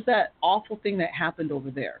like there's that awful thing that happened over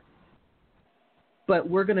there. But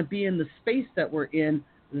we're going to be in the space that we're in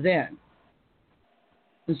then.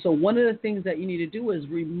 And so one of the things that you need to do is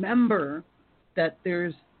remember that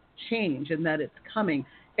there's change and that it's coming.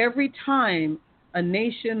 Every time a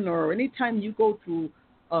nation or any time you go through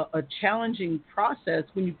a challenging process,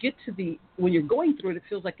 when you're going through it, it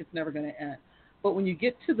feels like it's never going to end. But when you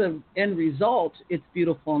get to the end result, it's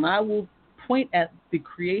beautiful. And I will point at the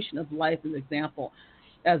creation of life as an example.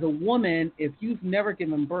 As a woman, if you've never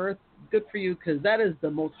given birth, good for you, because that is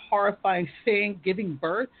the most horrifying thing, giving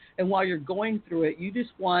birth. And while you're going through it, you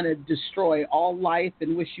just want to destroy all life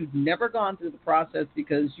and wish you'd never gone through the process,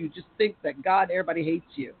 because you just think that God, everybody hates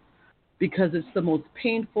you, because it's the most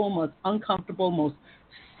painful, most uncomfortable, most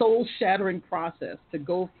soul-shattering process to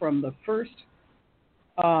go from the first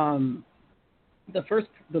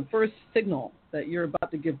signal that you're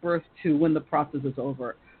about to give birth to when the process is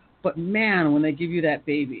over. But man, when they give you that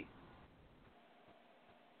baby,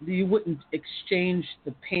 you wouldn't exchange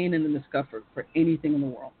the pain and the discomfort for anything in the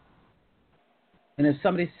world. And if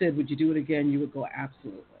somebody said, would you do it again? You would go,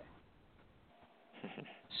 absolutely.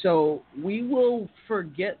 So we will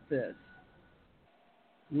forget this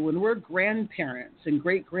when we're grandparents and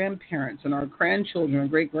great-grandparents, and our grandchildren and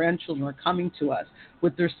great-grandchildren are coming to us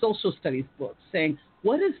with their social studies books saying,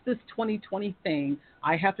 what is this 2020 thing?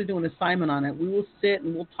 I have to do an assignment on it. We will sit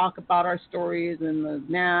and we'll talk about our stories and the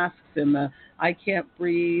masks and the I can't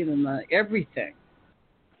breathe and the everything.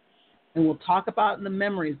 And we'll talk about in the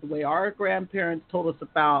memories the way our grandparents told us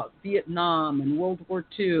about Vietnam and World War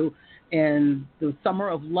II and the Summer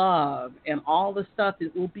of Love and all the stuff.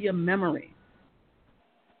 It will be a memory.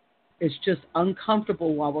 It's just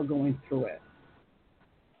uncomfortable while we're going through it.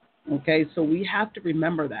 Okay, so we have to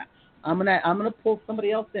remember that. I'm gonna pull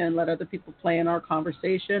somebody else in, let other people play in our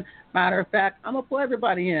conversation. Matter of fact, I'm gonna pull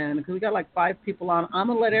everybody in because we got like 5 people on. I'm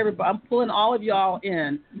pulling all of y'all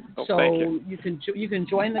in, so you can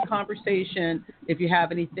join the conversation. If you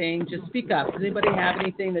have anything, just speak up. Does anybody have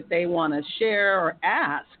anything that they want to share or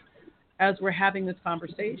ask as we're having this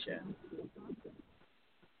conversation?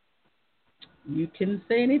 You can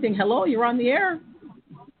say anything. Hello, you're on the air.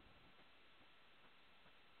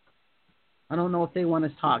 I don't know if they want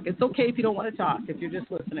to talk. It's okay if you don't want to talk. If you're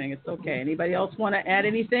just listening, it's okay. Anybody else want to add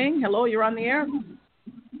anything? Hello, you're on the air.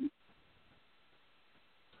 I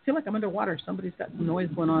feel like I'm underwater. Somebody's got some noise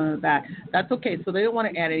going on in the back. That's okay. So they don't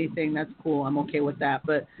want to add anything. That's cool. I'm okay with that.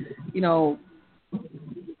 But, you know,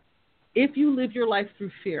 if you live your life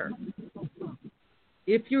through fear,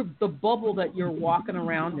 if the bubble that you're walking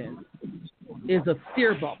around in is a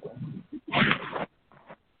fear bubble,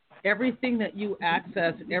 everything that you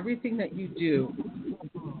access, everything that you do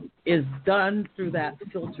is done through that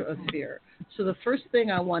filter of fear. So the first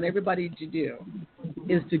thing I want everybody to do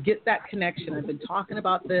is to get that connection. I've been talking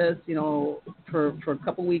about this, you know, for a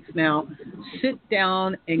couple weeks now. Sit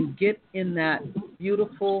down and get in that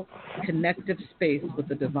beautiful connective space with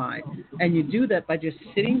the divine. And you do that by just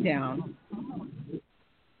sitting down,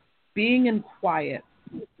 being in quiet,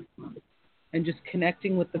 and just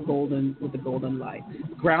connecting with the golden light.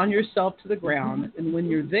 Ground yourself to the ground, and when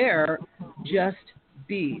you're there, just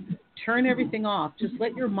be. Turn everything off. Just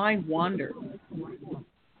let your mind wander.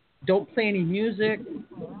 Don't play any music.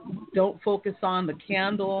 Don't focus on the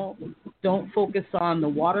candle. Don't focus on the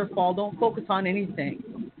waterfall. Don't focus on anything.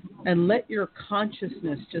 And let your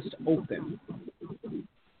consciousness just open.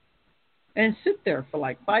 And sit there for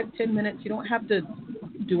like 5-10 minutes. You don't have to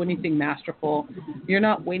do anything masterful. You're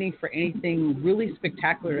not waiting for anything really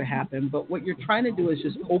spectacular to happen, but what you're trying to do is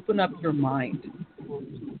just open up your mind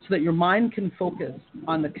so that your mind can focus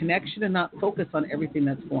on the connection and not focus on everything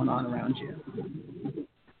that's going on around you.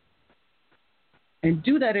 And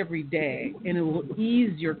do that every day, and it will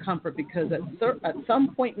ease your comfort, because at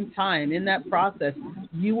some point in time in that process,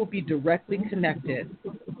 you will be directly connected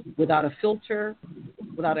without a filter,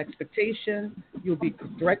 without expectation. You'll be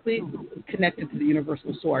directly connected to the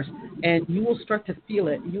universal source, and you will start to feel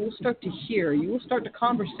it. You will start to hear. You will start to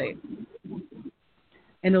conversate,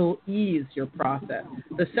 and it will ease your process.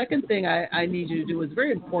 The second thing I need you to do is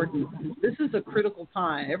very important. This is a critical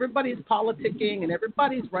time. Everybody's politicking and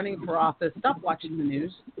everybody's running for office. Stop watching the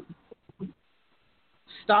news.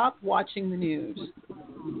 Stop watching the news,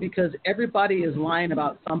 because everybody is lying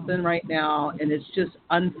about something right now, and it's just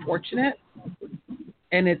unfortunate,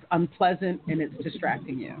 and it's unpleasant, and it's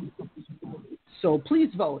distracting you. So please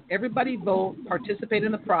vote. Everybody vote. Participate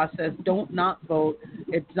in the process. Don't not vote.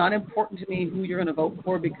 It's not important to me who you're going to vote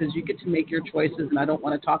for, because you get to make your choices, and I don't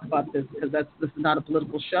want to talk about this because this is not a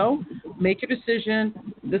political show. Make your decision.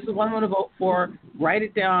 This is what I'm going to vote for. Write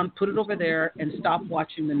it down. Put it over there, and stop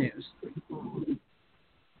watching the news.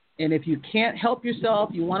 And if you can't help yourself,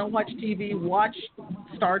 you want to watch TV, watch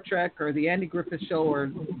Star Trek or the Andy Griffith Show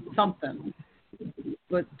or something.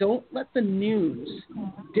 But don't let the news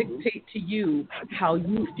dictate to you how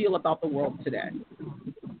you feel about the world today.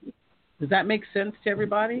 Does that make sense to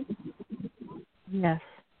everybody? Yes.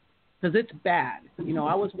 Because it's bad. You know,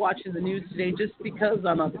 I was watching the news today just because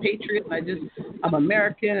I'm a patriot and I'm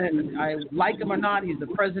American, and I like him or not, he's the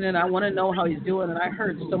president. I want to know how he's doing, and I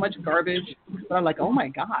heard so much garbage, but I'm like, oh my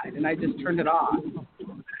God, and I just turned it off.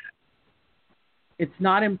 It's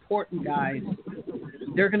not important, guys.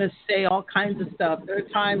 They're going to say all kinds of stuff. There are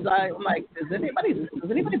times I'm like, does anybody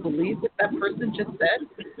believe what that person just said?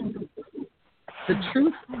 The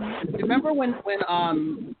truth. Remember when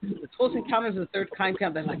the Close Encounters of the Third Kind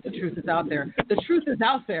came, they're like, the truth is out there. The truth is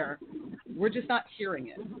out there. We're just not hearing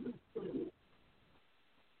it.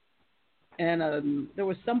 And there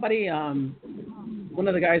was somebody, one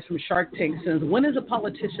of the guys from Shark Tank says, when is a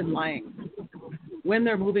politician lying? When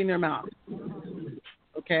they're moving their mouth.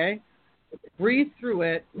 Okay? Breathe through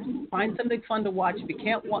it. Find something fun to watch. If you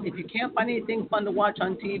can't find anything fun to watch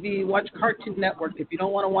on TV, watch Cartoon Network. If you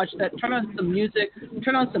don't want to watch that, turn on some music.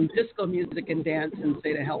 Turn on some disco music and dance and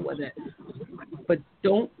say to hell with it. But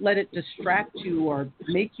don't let it distract you or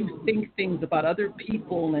make you think things about other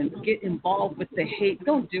people and get involved with the hate.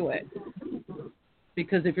 Don't do it.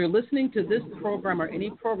 Because if you're listening to this program or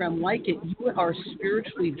any program like it, you are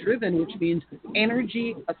spiritually driven, which means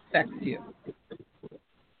energy affects you.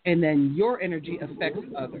 And then your energy affects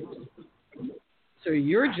others. So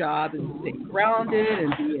your job is to stay grounded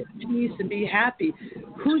and be at peace and be happy.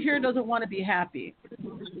 Who here doesn't want to be happy?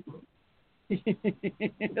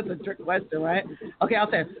 That's a trick question, right? Okay, I'll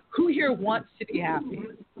say, who here wants to be happy?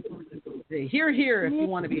 Say, here if you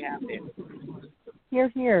want to be happy.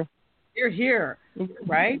 Here. You're here,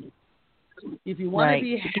 right? If you want to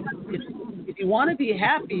be happy, if you want to be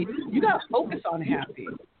happy, you got to focus on happy.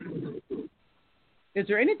 Is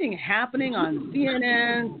there anything happening on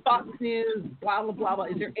CNN, Fox News, blah blah blah blah?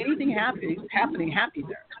 Is there anything happening happy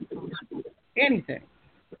there? Anything?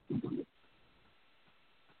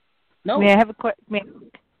 No. May I have a question?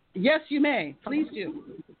 Yes, you may. Please do.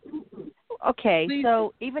 Okay, Please.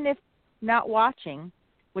 So even if not watching,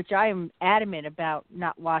 which I am adamant about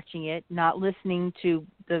not watching it, not listening to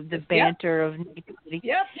the banter of negativity,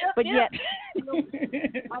 but yet,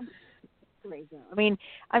 I mean,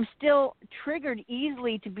 I'm still triggered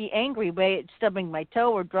easily to be angry by it stubbing my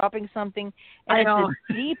toe or dropping something, and I know.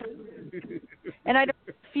 it's deep, and I don't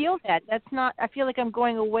feel that. That's not. I feel like I'm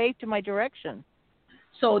going away to my direction.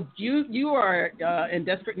 So you are in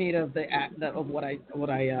desperate need of of what I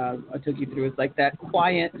took you through. It's like that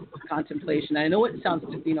quiet contemplation. I know it sounds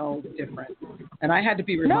different, and I had to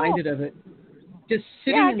be reminded of it. Just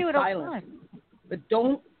sitting in silence, but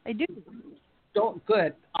don't. I do. Don't.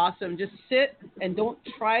 Good. Awesome. Just sit and don't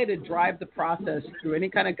try to drive the process through any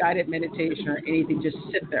kind of guided meditation or anything. Just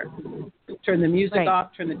sit there. Turn the music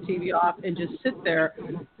off, turn the TV off, and just sit there.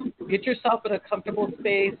 Get yourself in a comfortable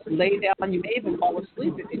space, lay down. You may even fall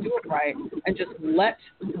asleep if you do it right, and just let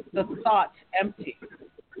the thoughts empty.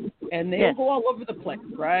 And they'll go all over the place,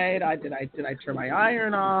 right? Did I turn my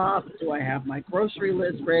iron off? Do I have my grocery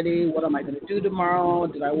list ready? What am I going to do tomorrow?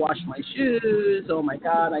 Did I wash my shoes? Oh my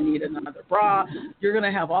God, I need another bra. You're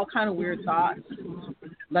going to have all kind of weird thoughts.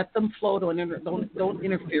 Let them flow. Don't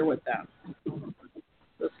interfere with them.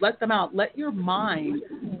 Just let them out. Let your mind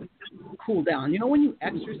cool down. You know, when you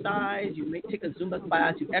exercise, you may take a Zumba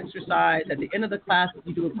class, you exercise. At the end of the class,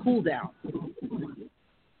 you do a cool down.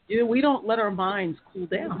 We don't let our minds cool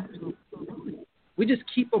down. We just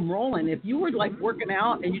keep them rolling. If you were like working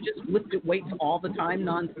out and you just lifted weights all the time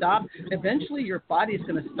nonstop, eventually your body is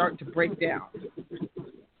going to start to break down.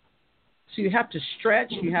 So you have to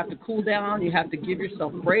stretch, you have to cool down, you have to give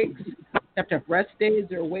yourself breaks, you have to have rest days.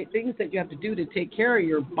 There are things that you have to do to take care of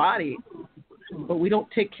your body, but we don't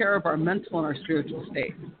take care of our mental and our spiritual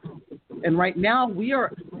state. And right now we're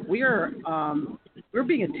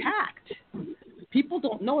being attacked. People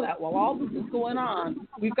don't know that while all this is going on,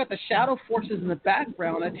 we've got the shadow forces in the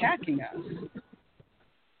background attacking us.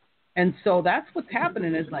 And so that's what's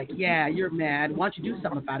happening is like, yeah, you're mad. Why don't you do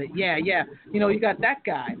something about it? Yeah. You got that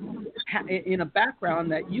guy in a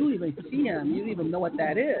background that you even see him. You don't even know what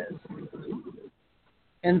that is.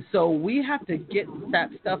 And so we have to get that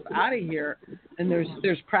stuff out of here. And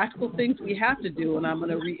there's practical things we have to do. And I'm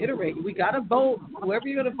going to reiterate, we got to vote. Whoever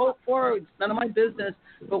you're going to vote for, it's none of my business.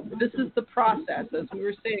 But this is the process. As we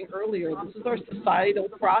were saying earlier, this is our societal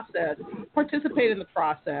process. Participate in the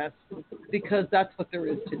process because that's what there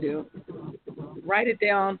is to do. Write it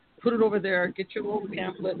down. Put it over there. Get your little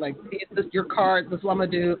pamphlet, like your card. This is what I'm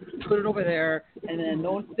going to do. Put it over there. And then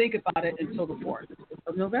don't think about it until the 4th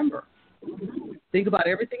of November. Think about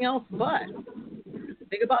everything else, but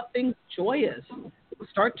think about things joyous.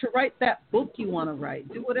 Start to write that book you want to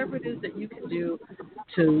write. Do whatever it is that you can do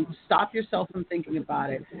to stop yourself from thinking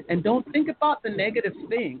about it. And don't think about the negative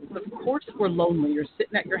things. Of course we're lonely. You're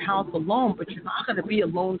sitting at your house alone, but you're not going to be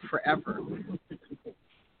alone forever.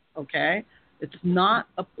 Okay? It's not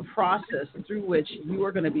a process through which you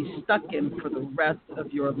are going to be stuck in for the rest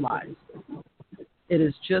of your lives. It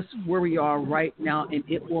is just where we are right now, and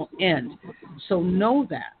it will end. So know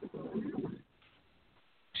that.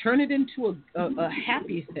 Turn it into a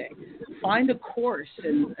happy thing. Find a course,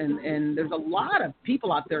 and there's a lot of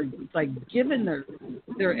people out there like giving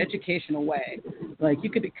their education away. Like you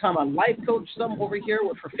could become a life coach some over here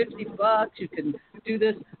for $50. You can do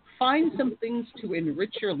this. Find some things to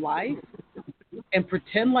enrich your life and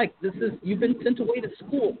pretend like you've been sent away to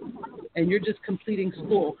school and you're just completing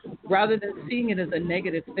school rather than seeing it as a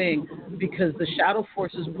negative thing, because the shadow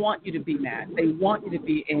forces want you to be mad. They want you to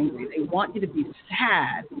be angry. They want you to be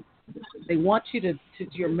sad. They want you to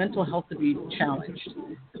your mental health to be challenged.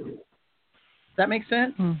 Does that make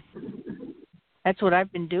sense? That's what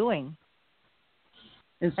I've been doing.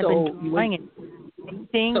 And so I've been doing it.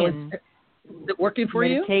 Is it working for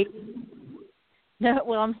you? No,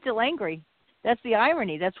 well, I'm still angry. That's the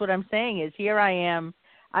irony. That's what I'm saying is here I am.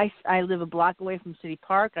 I live a block away from City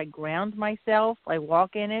Park. I ground myself. I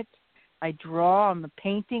walk in it. I draw. I'm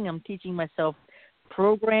painting. I'm teaching myself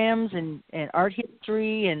programs and art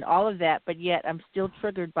history and all of that, but yet I'm still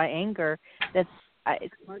triggered by anger.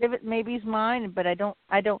 Part of it maybe is mine, but I don't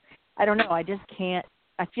know. I just can't.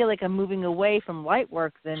 I feel like I'm moving away from light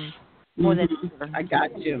work more than ever. I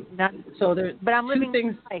got you. But I'm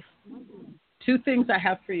living life. Two things I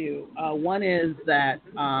have for you. One is that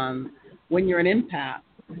when you're an empath,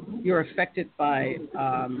 you're affected by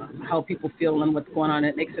how people feel and what's going on.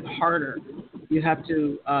 It makes it harder. You have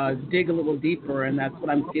to dig a little deeper, and that's what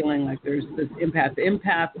I'm feeling like. There's this empath. The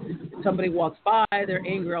empath, somebody walks by, they're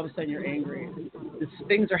angry, all of a sudden you're angry.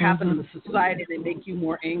 Things are happening in the society, they make you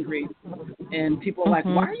more angry. And people are like,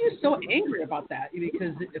 why are you so angry about that?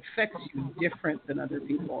 Because it affects you different than other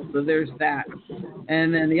people. So there's that.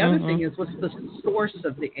 And then the other thing is, what's the source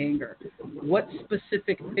of the anger? What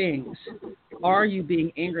specific things are you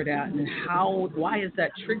being angered at, and why is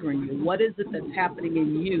that triggering you? What is it that's happening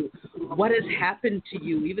in you? What has happened to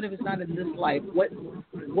you, even if it's not in this life?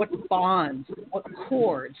 What bonds, what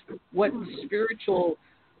cords, what spiritual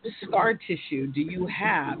scar tissue do you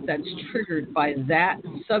have that's triggered by that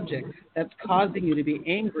subject that's causing you to be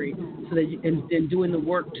angry, so that and doing the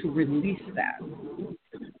work to release that.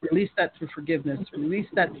 Release that through forgiveness, release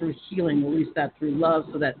that through healing, release that through love,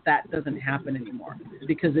 so that doesn't happen anymore.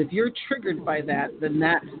 Because if you're triggered by that, then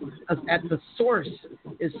that at the source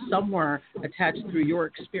is somewhere attached through your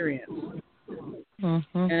experience.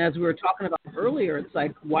 And as we were talking about earlier, it's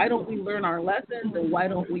like, why don't we learn our lessons and why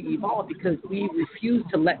don't we evolve? Because we refuse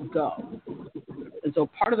to let go. And so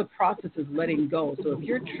part of the process is letting go. So if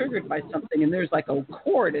you're triggered by something and there's like a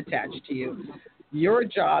cord attached to you, your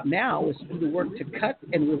job now is to do the work to cut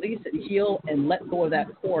and release and heal and let go of that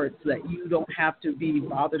cord, so that you don't have to be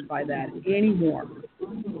bothered by that anymore.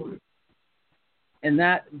 And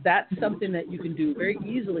that's something that you can do very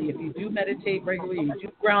easily if you do meditate regularly, you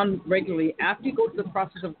do ground regularly. After you go to the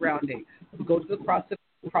process of grounding, you go to the process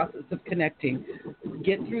of connecting,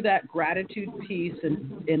 get through that gratitude piece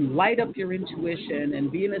and light up your intuition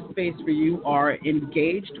and be in a space where you are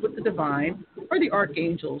engaged with the divine or the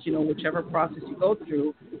archangels, whichever process you go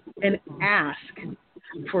through, and ask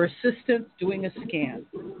for assistance doing a scan.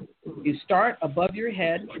 You start above your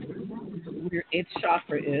head, where your 8th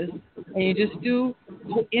chakra is, and you just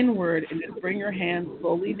go inward and just bring your hand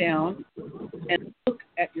slowly down and look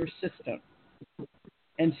at your system.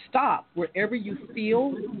 And stop wherever you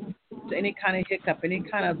feel any kind of hiccup, any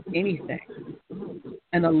kind of anything.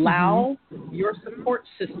 And allow your support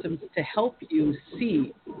systems to help you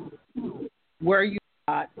see where you've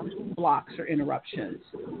got blocks or interruptions.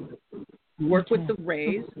 Work with the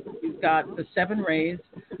rays. You've got the 7 rays.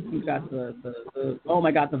 You've got the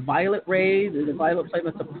violet rays. The violet flame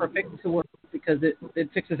is perfect to work because it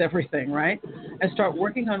fixes everything, right? And start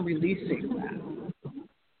working on releasing that.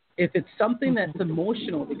 If it's something that's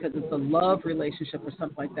emotional because it's a love relationship or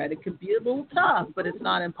something like that, it can be a little tough, but it's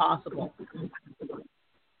not impossible.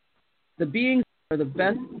 The beings are the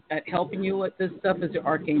best at helping you with this stuff is the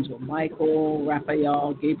Archangel Michael,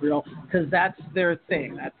 Raphael, Gabriel, because that's their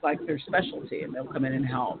thing. That's like their specialty, and they'll come in and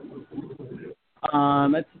help.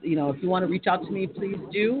 If you want to reach out to me, please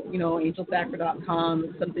do. AngelThacker.com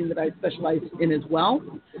is something that I specialize in as well.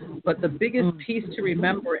 But the biggest piece to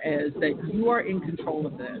remember is that you are in control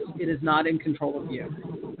of this. It is not in control of you.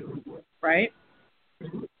 Right?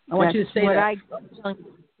 I want you to say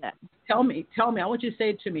that. Tell me. I want you to say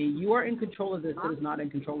it to me. You are in control of this. It is not in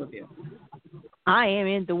control of you. I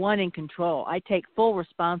am the one in control. I take full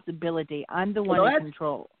responsibility. I'm the one in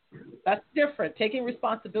control. That's different. Taking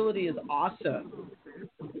responsibility is awesome.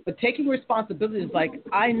 But taking responsibility is like,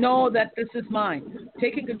 I know that this is mine.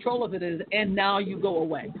 Taking control of it is, and now you go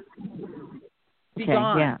away. Be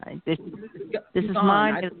gone. Yeah. This is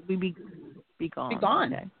mine. Be gone. Be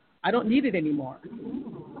gone. Okay. I don't need it anymore.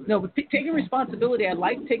 No, but taking responsibility, I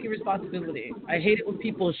like taking responsibility. I hate it when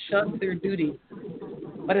people shove their duty.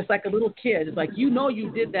 But it's like a little kid. It's like, you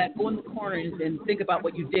did that. Go in the corner and think about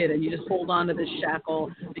what you did. And you just hold on to this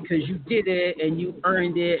shackle because you did it and you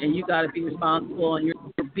earned it and you got to be responsible and you're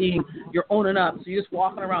owning up. So you're just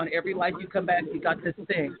walking around. Every life you come back, you got this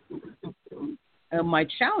thing. And my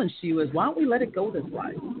challenge to you is, why don't we let it go this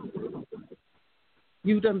life?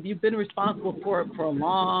 You've been responsible for it for a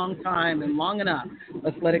long time and long enough.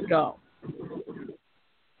 Let's let it go.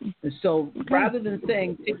 And so rather than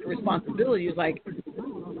saying take the responsibility, it's like,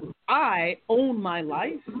 I own my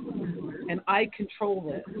life and I control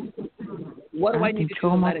this. What do I need to do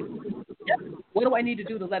to let it go? What do I need to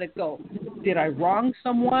do to let it go? Did I wrong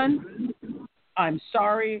someone? I'm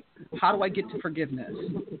sorry. How do I get to forgiveness?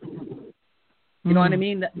 You know what I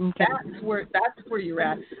mean? That's where you're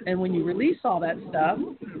at. And when you release all that stuff,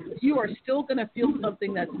 you are still going to feel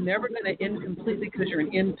something that's never going to end completely because you're an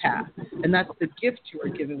empath. And that's the gift you were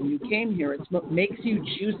given when you came here. It's what makes you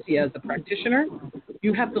juicy as a practitioner.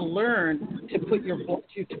 You have to learn to put your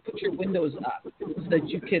windows up so that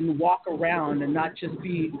you can walk around and not just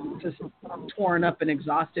be just torn up and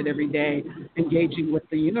exhausted every day engaging with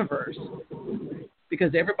the universe.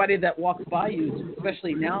 Because everybody that walks by you,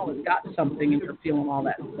 especially now, has got something and you're feeling all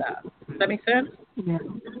that stuff. Does that make sense? Yeah.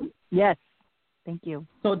 Yes. Thank you.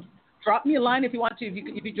 So drop me a line if you want to.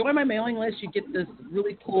 If you join my mailing list, you get this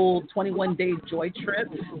really cool 21-day joy trip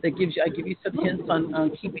that I give you some hints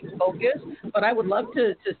on keeping focus. But I would love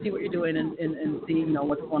to see what you're doing and see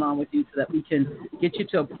what's going on with you so that we can get you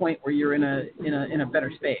to a point where you're in a better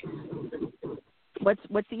space.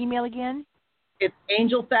 What's the email again? It's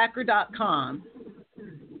angelthacker.com.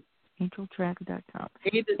 Angelthacker.com.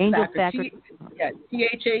 Angelthacker.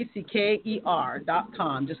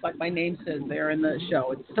 THACKER.com, just like my name says there in the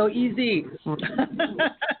show. It's so easy. Got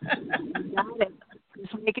it.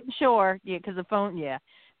 Just making sure. Yeah, because the phone, yeah.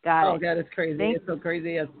 Got it. Oh, God, it's crazy. It's so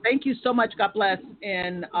crazy. Yes. Thank you so much. God bless.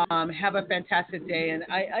 And have a fantastic day. And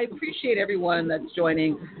I appreciate everyone that's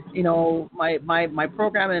joining. My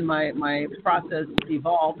program and my process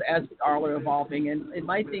evolved as we all are evolving. And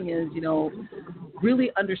my thing is,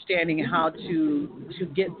 really understanding how to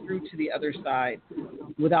get through to the other side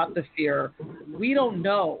without the fear. We don't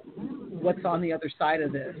know what's on the other side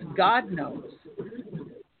of this. God knows.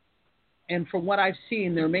 And from what I've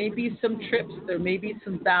seen, there may be some trips, there may be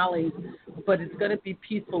some valleys, but it's going to be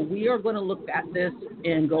peaceful. We are going to look at this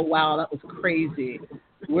and go, wow, that was crazy.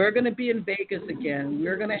 We're going to be in Vegas again.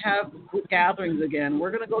 We're going to have gatherings again.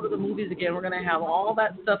 We're going to go to the movies again. We're going to have all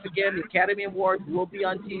that stuff again. The Academy Awards will be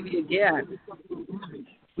on TV again.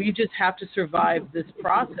 We just have to survive this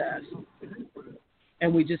process.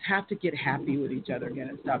 And we just have to get happy with each other again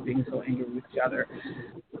and stop being so angry with each other.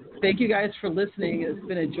 Thank you guys for listening. It's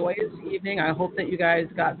been a joyous evening. I hope that you guys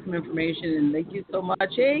got some information, and thank you so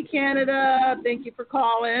much. Hey, Canada, thank you for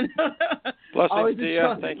calling. Blessings to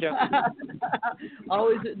you. Thank you.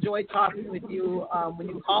 Always enjoy talking with you when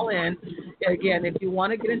you call in. Again, if you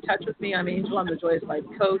want to get in touch with me, I'm Angel. I'm the Joyous Life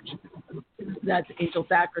Coach. That's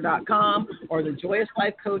angelthacker.com or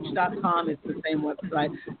thejoyouslifecoach.com. It's the same website.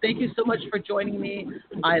 Thank you so much for joining me.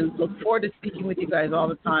 I look forward to speaking with you guys all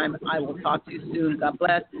the time. I will talk to you soon. God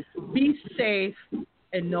bless. Be safe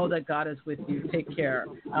and know that God is with you. Take care.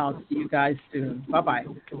 I'll see you guys soon. Bye-bye.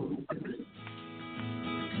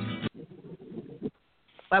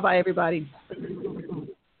 Bye-bye, everybody.